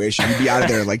that situation? He'd be out of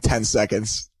there in like 10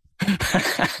 seconds.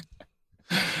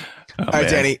 All right,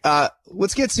 Danny,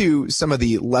 let's get to some of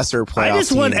the lesser playoff I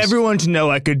just want teams. everyone to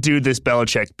know I could do this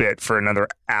Belichick bit for another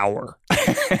hour.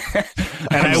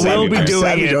 And I will be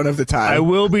doing it. Don't have the time. I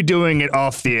will be doing it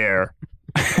off the air.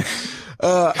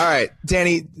 All right,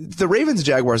 Danny, the Ravens and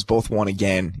Jaguars both won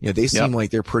again. You know, they seem like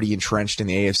they're pretty entrenched in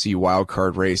the AFC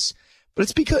wildcard race, but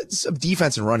it's because of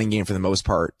defense and running game for the most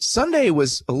part. Sunday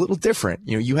was a little different.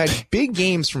 You know, you had big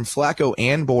games from Flacco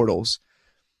and Bortles.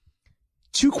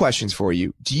 2 questions for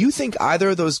you. Do you think either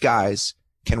of those guys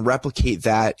can replicate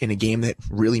that in a game that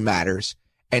really matters?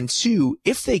 And 2,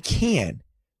 if they can,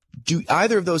 do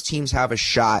either of those teams have a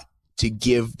shot to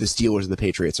give the Steelers or the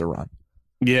Patriots a run?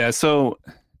 Yeah, so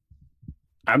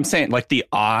I'm saying like the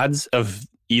odds of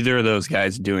either of those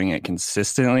guys doing it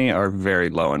consistently are very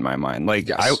low in my mind. Like,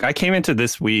 yes. I came into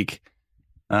this week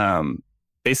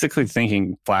basically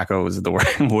thinking Flacco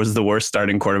was the worst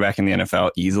starting quarterback in the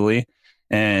NFL easily.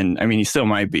 And I mean, he still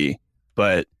might be,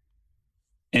 but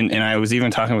and I was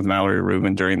even talking with Mallory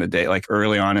Rubin during the day, like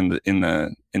early on in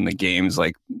the games,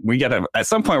 like at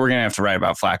some point we're gonna have to write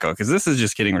about Flacco because this is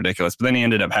just getting ridiculous. But then he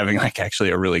ended up having like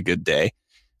actually a really good day.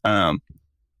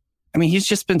 I mean, he's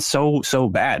just been so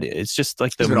bad. It's just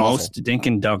like the most awful. Dink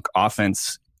and dunk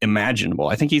offense imaginable.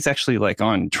 I think he's actually like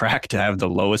on track to have the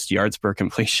lowest yards per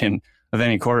completion of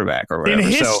any quarterback or whatever. In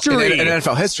history. In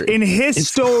NFL history. In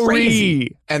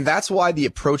history. And that's why the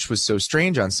approach was so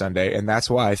strange on Sunday. And that's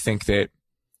why I think that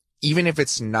even if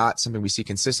it's not something we see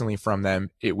consistently from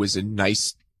them, it was a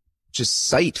nice just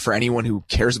sight for anyone who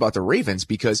cares about the Ravens,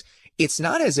 because it's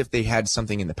not as if they had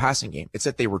something in the passing game. It's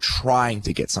that they were trying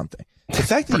to get something. The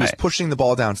fact that he was pushing the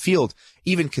ball downfield,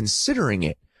 even considering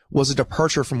it, was a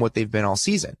departure from what they've been all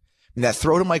season. And that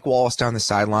throw to Mike Wallace down the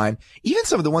sideline, even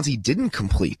some of the ones he didn't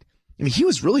complete, I mean, he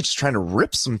was really just trying to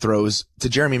rip some throws to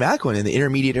Jeremy Maclin in the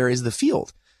intermediate areas of the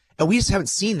field. And we just haven't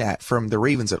seen that from the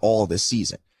Ravens at all this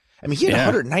season. I mean, he had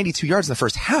 192 yards in the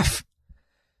first half.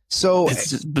 So it's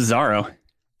just bizarro.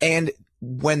 And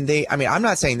when I'm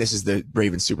not saying this is the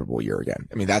Ravens Super Bowl year again.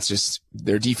 I mean, that's just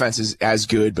their defense is as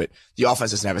good, but the offense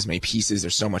doesn't have as many pieces.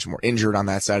 There's so much more injured on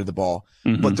that side of the ball.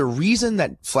 Mm-hmm. But the reason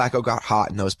that Flacco got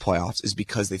hot in those playoffs is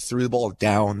because they threw the ball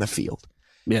down the field.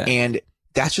 Yeah. And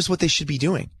that's just what they should be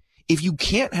doing. If you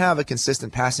can't have a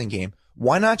consistent passing game,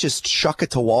 why not just chuck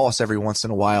it to Wallace every once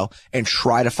in a while and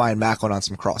try to find Maclin on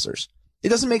some crossers? It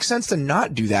doesn't make sense to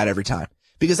not do that every time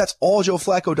because that's all Joe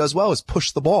Flacco does well is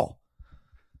push the ball.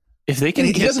 If they can,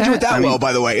 he doesn't do it that well,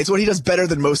 by the way. It's what he does better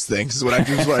than most things. Is what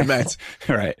I meant.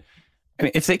 Right. I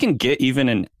mean, if they can get even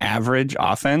an average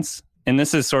offense, and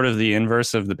this is sort of the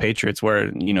inverse of the Patriots,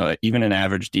 where even an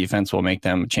average defense will make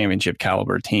them a championship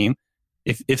caliber team.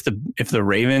 If the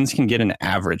Ravens can get an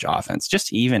average offense,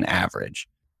 just even average,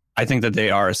 I think that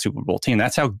they are a Super Bowl team.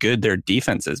 That's how good their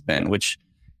defense has been. Which,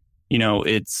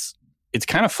 it's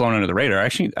kind of flown under the radar.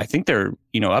 Actually, I think they're,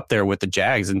 up there with the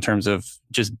Jags in terms of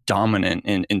just dominant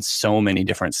in so many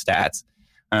different stats.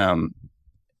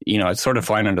 It's sort of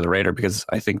flying under the radar because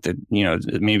I think that,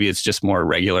 maybe it's just more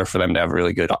regular for them to have a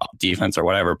really good defense or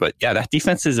whatever. But yeah, that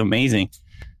defense is amazing.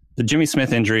 The Jimmy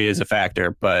Smith injury is a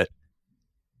factor, but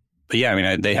yeah, I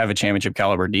mean, they have a championship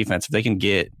caliber defense. If they can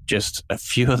get just a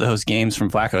few of those games from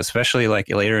Flacco, especially like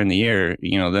later in the year,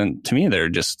 then to me, they're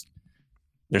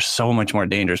so much more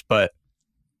dangerous. But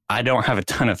I don't have a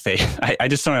ton of faith. I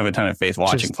just don't have a ton of faith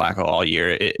watching Flacco all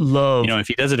year. If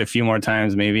he does it a few more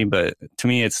times, maybe, but to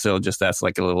me, it's still just that's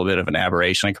like a little bit of an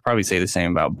aberration. I could probably say the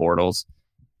same about Bortles.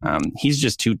 He's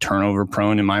just too turnover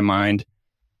prone in my mind.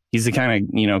 He's the kind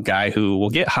of guy who will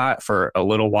get hot for a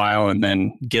little while and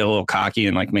then get a little cocky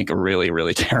and like make a really,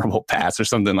 really terrible pass or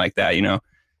something like that.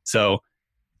 So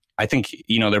I think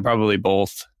they're probably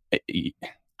both.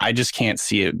 I just can't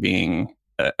see it being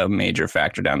a major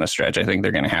factor down the stretch. I think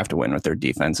they're going to have to win with their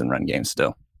defense and run game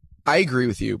still. I agree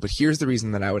with you, but here's the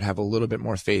reason that I would have a little bit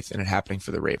more faith in it happening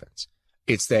for the Ravens.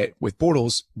 It's that with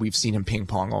Bortles, we've seen him ping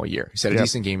pong all year. He's had a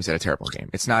decent game. He's had a terrible game.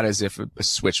 It's not as if a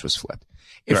switch was flipped.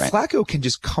 If Flacco can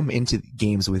just come into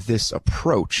games with this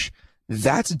approach,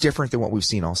 that's different than what we've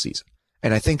seen all season.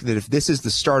 And I think that if this is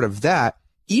the start of that,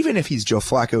 even if he's Joe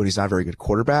Flacco and he's not a very good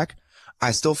quarterback,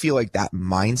 I still feel like that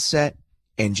mindset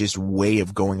and just way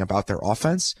of going about their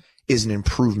offense is an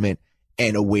improvement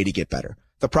and a way to get better.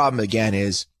 The problem again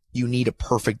is you need a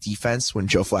perfect defense when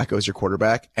Joe Flacco is your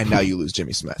quarterback and now you lose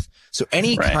Jimmy Smith. So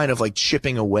any kind of like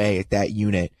chipping away at that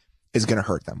unit is going to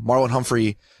hurt them. Marlon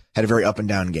Humphrey had a very up and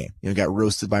down game. Got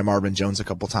roasted by Marvin Jones a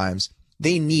couple times.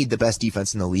 They need the best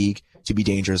defense in the league to be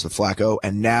dangerous with Flacco.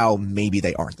 And now maybe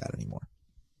they aren't that anymore.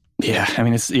 Yeah. I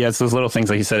mean, it's those little things,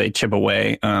 like you said, they chip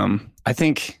away. I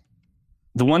think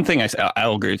the one thing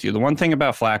I'll agree with you. The one thing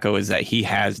about Flacco is that he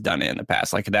has done it in the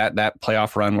past, like that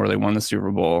playoff run where they won the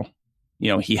Super Bowl.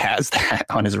 He has that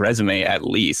on his resume at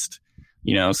least.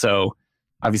 So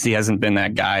obviously he hasn't been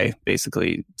that guy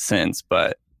basically since.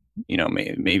 But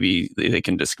maybe they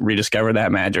can just rediscover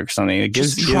that magic or something.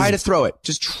 Just try to throw it.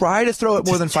 Just try to throw it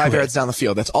more than 5 yards down the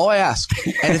field. That's all I ask.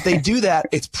 And if they do that,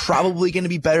 it's probably going to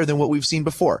be better than what we've seen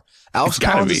before. Alex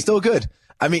Collins is still good.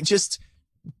 I mean, just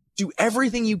do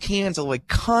everything you can to like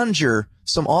conjure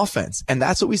some offense. And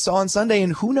that's what we saw on Sunday.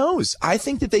 And who knows? I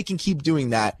think that they can keep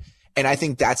doing that. And I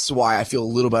think that's why I feel a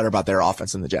little better about their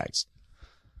offense than the Jags.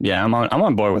 Yeah, I'm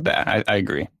on board with that. I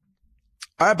agree.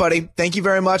 All right, buddy. Thank you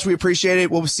very much. We appreciate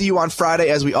it. We'll see you on Friday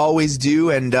as we always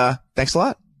do. And thanks a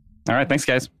lot. All right. Thanks,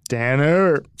 guys.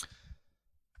 Danner. All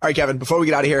right, Kevin, before we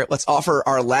get out of here, let's offer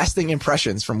our lasting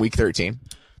impressions from week 13.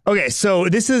 Okay, so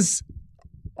this is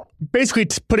basically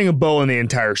putting a bow on the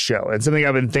entire show. It's something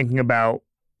I've been thinking about.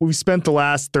 We've spent the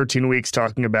last 13 weeks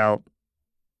talking about,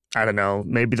 I don't know,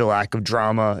 maybe the lack of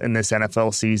drama in this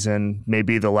NFL season,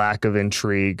 maybe the lack of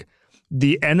intrigue.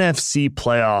 The NFC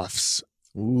playoffs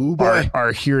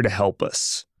are here to help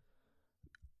us.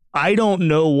 I don't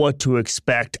know what to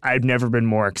expect. I've never been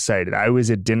more excited. I was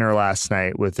at dinner last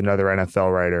night with another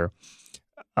NFL writer.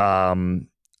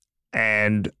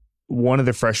 And one of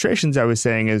the frustrations I was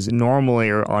saying is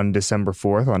normally on December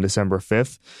 4th, on December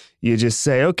 5th, you just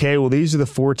say, okay, well, these are the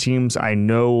 4 teams I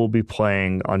know will be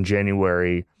playing on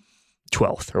January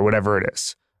 12th or whatever it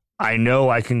is. I know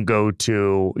I can go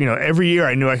to, every year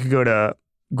I knew I could go to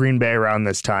Green Bay around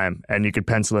this time and you could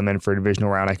pencil them in for a divisional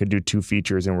round. I could do 2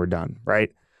 features and we're done,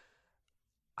 right?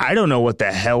 I don't know what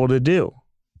the hell to do.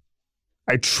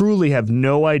 I truly have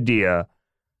no idea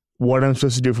what I'm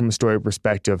supposed to do from a story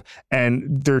perspective.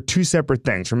 And they're 2 separate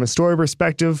things. From a story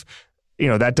perspective,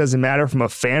 that doesn't matter. From a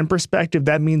fan perspective,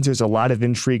 that means there's a lot of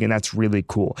intrigue and that's really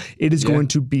cool. It is going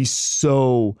to be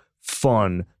so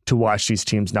fun to watch these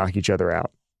teams knock each other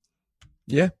out.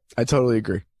 Yeah, I totally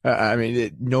agree. I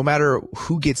mean, no matter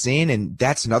who gets in, and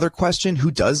that's another question, who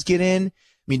does get in? I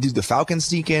mean, do the Falcons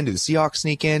sneak in? Do the Seahawks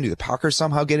sneak in? Do the Packers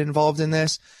somehow get involved in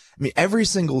this? I mean, every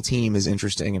single team is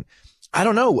interesting. And I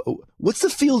don't know. What's the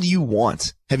field you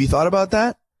want? Have you thought about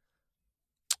that?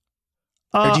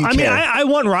 I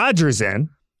want Rodgers in.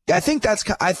 I think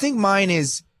mine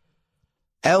is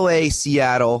LA,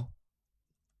 Seattle,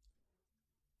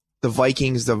 the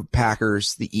Vikings, the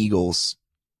Packers, the Eagles,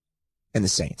 and the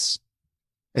Saints.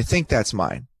 I think that's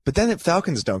mine. But then the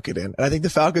Falcons don't get in, and I think the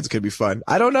Falcons could be fun.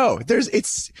 I don't know. No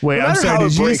matter how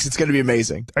it breaks, it's going to be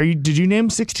amazing. Did you name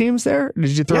 6 teams there? Or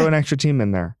did you throw an extra team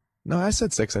in there? No, I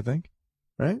said 6, I think.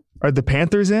 Right? Are the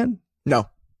Panthers in? No.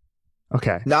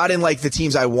 Okay. Not in like the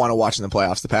teams I want to watch in the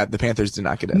playoffs. The Panthers did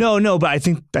not get in. No, but I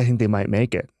think they might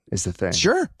make it, is the thing.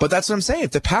 Sure. But that's what I'm saying.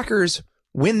 If the Packers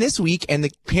win this week and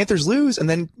the Panthers lose, and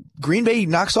then Green Bay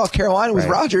knocks off Carolina with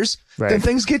Rodgers, then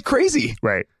things get crazy.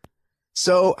 Right.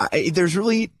 So there's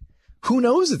really, who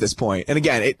knows at this point? And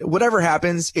again, whatever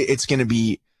happens, it's going to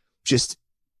be just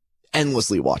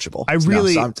endlessly watchable. I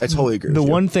totally agree with you. The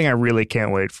one thing I really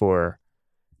can't wait for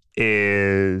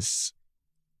is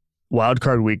wild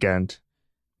card weekend.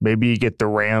 Maybe you get the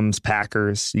Rams,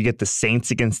 Packers. You get the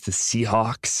Saints against the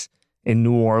Seahawks in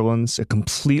New Orleans, a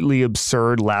completely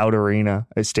absurd, loud arena,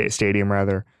 stadium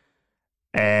rather.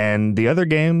 And the other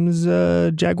games,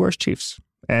 Jaguars, Chiefs,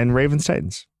 and Ravens,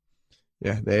 Titans.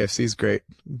 Yeah, the AFC is great.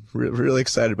 Really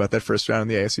excited about that first round in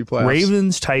the AFC playoffs.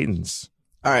 Ravens, Titans.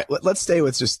 All right, let's stay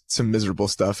with just some miserable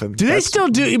stuff. And do they still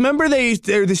do? Remember they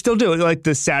still do it, like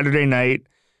the Saturday night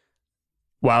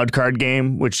wild card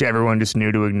game, which everyone just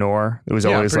knew to ignore. It was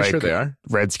always like sure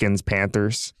Redskins,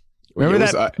 Panthers.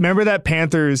 Remember that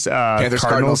Panthers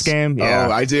Cardinals game? Yeah.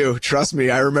 Oh, I do. Trust me,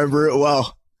 I remember it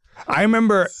well. I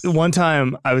remember one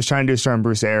time I was trying to start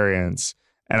Bruce Arians.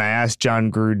 And I asked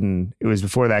John Gruden, it was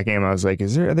before that game, I was like,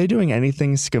 are they doing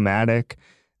anything schematic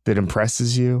that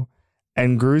impresses you?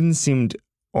 And Gruden seemed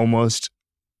almost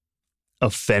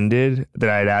offended that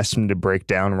I'd asked him to break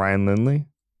down Ryan Lindley.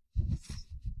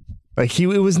 Like he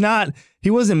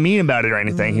wasn't mean about it or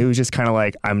anything. He was just kind of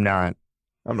like, I'm not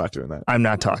doing that. I'm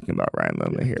not talking about Ryan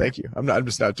Lindley here. Thank you. I'm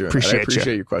just not doing that. I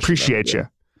appreciate your question. Appreciate you.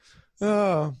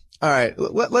 Oh, all right.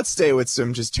 Let's stay with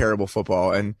some just terrible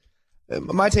football. And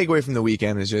my takeaway from the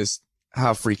weekend is just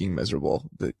how freaking miserable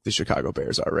the Chicago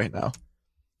Bears are right now.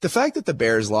 The fact that the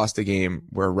Bears lost a game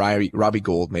where Robbie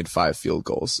Gould made 5 field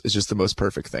goals is just the most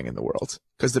perfect thing in the world.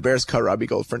 Because the Bears cut Robbie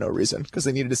Gould for no reason, because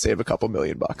they needed to save a couple $1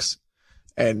 million.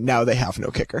 And now they have no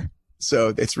kicker.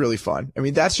 So it's really fun. I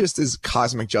mean, that's just as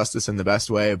cosmic justice in the best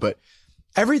way. But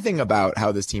everything about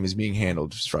how this team is being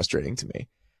handled is frustrating to me.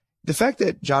 The fact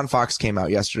that John Fox came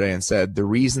out yesterday and said the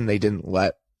reason they didn't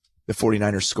let the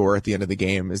 49ers score at the end of the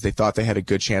game is they thought they had a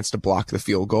good chance to block the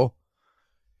field goal.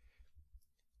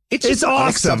 It's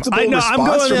awesome. I know. I'm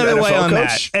going the other way on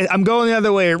that. I'm going the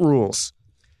other way. It rules.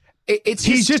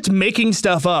 He's just making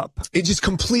stuff up. It's just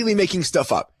completely making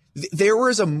stuff up. There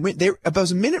was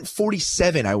about a minute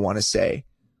 47, I want to say,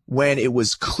 when it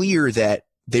was clear that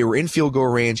they were in field goal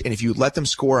range, and if you let them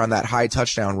score on that high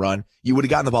touchdown run, you would have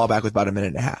gotten the ball back with about a minute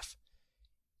and a half.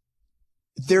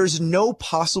 There's no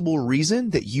possible reason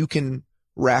that you can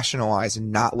rationalize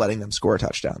not letting them score a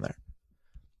touchdown there.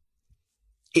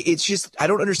 It's just, I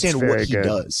don't understand what he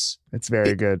does. It's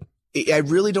very good. I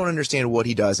really don't understand what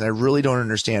he does, and I really don't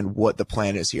understand what the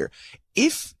plan is here.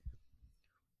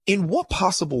 In what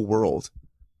possible world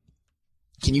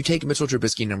can you take Mitchell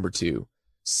Trubisky number 2,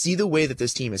 see the way that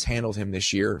this team has handled him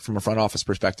this year from a front office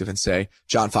perspective, and say,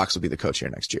 John Fox will be the coach here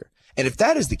next year? And if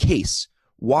that is the case,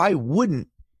 why wouldn't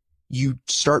you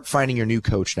start finding your new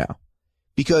coach now?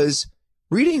 Because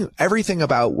reading everything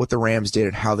about what the Rams did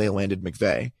and how they landed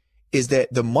McVay is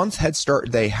that the month head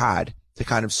start they had to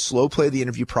kind of slow play the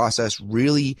interview process,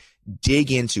 really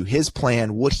dig into his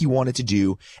plan, what he wanted to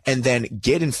do, and then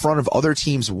get in front of other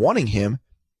teams wanting him,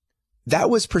 that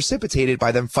was precipitated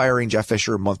by them firing Jeff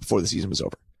Fisher a month before the season was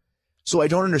over. So I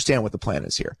don't understand what the plan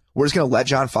is here. We're just going to let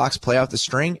John Fox play out the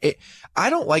string. I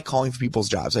don't like calling for people's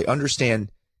jobs. I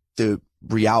understand the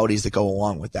realities that go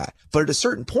along with that. But at a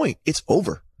certain point, it's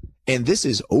over. And this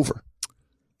is over.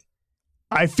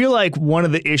 I feel like one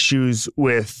of the issues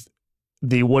with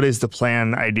the what is the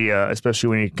plan idea, especially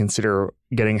when you consider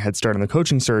getting a head start on the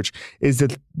coaching search, is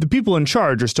that the people in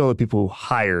charge are still the people who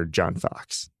hired John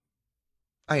Fox.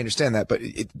 I understand that, but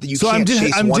you can't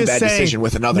chase one bad decision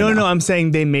with another. No, I'm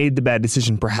saying they made the bad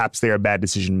decision. Perhaps they are bad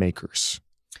decision makers.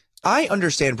 I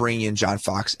understand bringing in John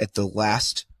Fox at the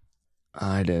last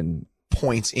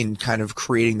point in kind of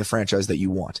creating the franchise that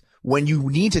you want. When you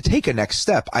need to take a next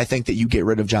step, I think that you get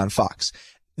rid of John Fox.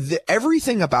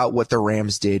 everything about what the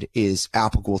Rams did is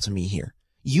applicable to me here.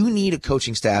 You need a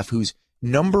coaching staff whose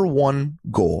number one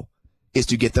goal is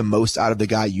to get the most out of the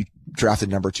guy you drafted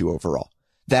number 2 overall.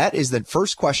 That is the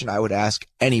first question I would ask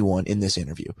anyone in this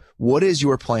interview. What is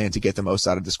your plan to get the most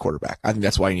out of this quarterback? I think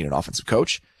that's why you need an offensive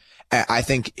coach. I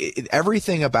think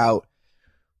everything about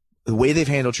the way they've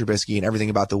handled Trubisky and everything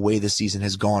about the way this season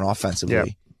has gone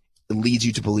offensively leads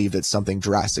you to believe that something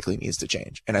drastically needs to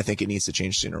change. And I think it needs to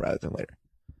change sooner rather than later.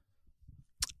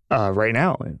 Right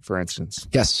now, for instance.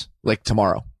 Yes, like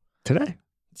tomorrow. Today.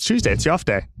 It's Tuesday. It's the off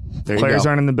day. There Players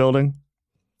aren't in the building.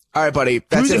 All right, buddy.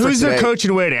 That's it for who's today. their coach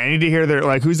in waiting? I need to hear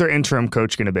who's their interim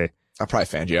coach going to be? Probably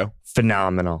Fangio.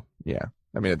 Phenomenal. Yeah.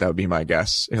 I mean, that would be my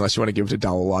guess. Unless you want to give it to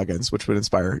Donald Loggins, which would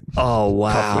inspire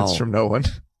confidence from no one.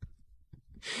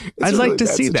 I'd like to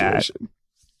see that.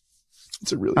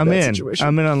 It's a really bad situation.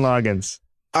 I'm in on Loggins.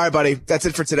 All right, buddy. That's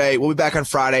it for today. We'll be back on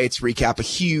Friday to recap a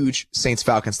huge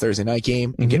Saints-Falcons Thursday night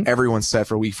game and get everyone set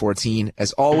for Week 14.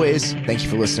 As always, thank you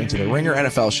for listening to the Ringer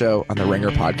NFL Show on the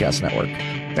Ringer Podcast Network.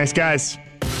 Thanks, guys.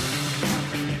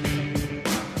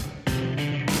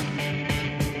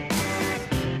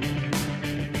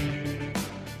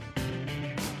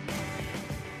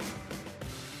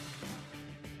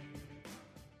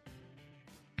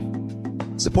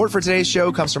 Support for today's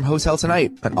show comes from Hotel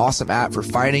Tonight, an awesome app for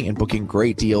finding and booking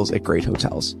great deals at great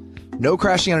hotels. No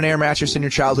crashing on an air mattress in your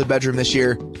childhood bedroom this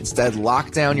year. Instead, lock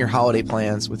down your holiday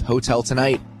plans with Hotel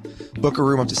Tonight. Book a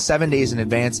room up to 7 days in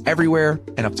advance everywhere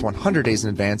and up to 100 days in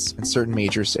advance in certain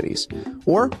major cities.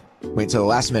 Or wait until the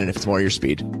last minute if it's more your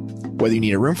speed. Whether you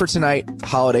need a room for tonight,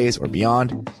 holidays, or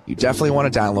beyond, you definitely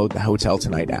want to download the Hotel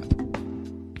Tonight app.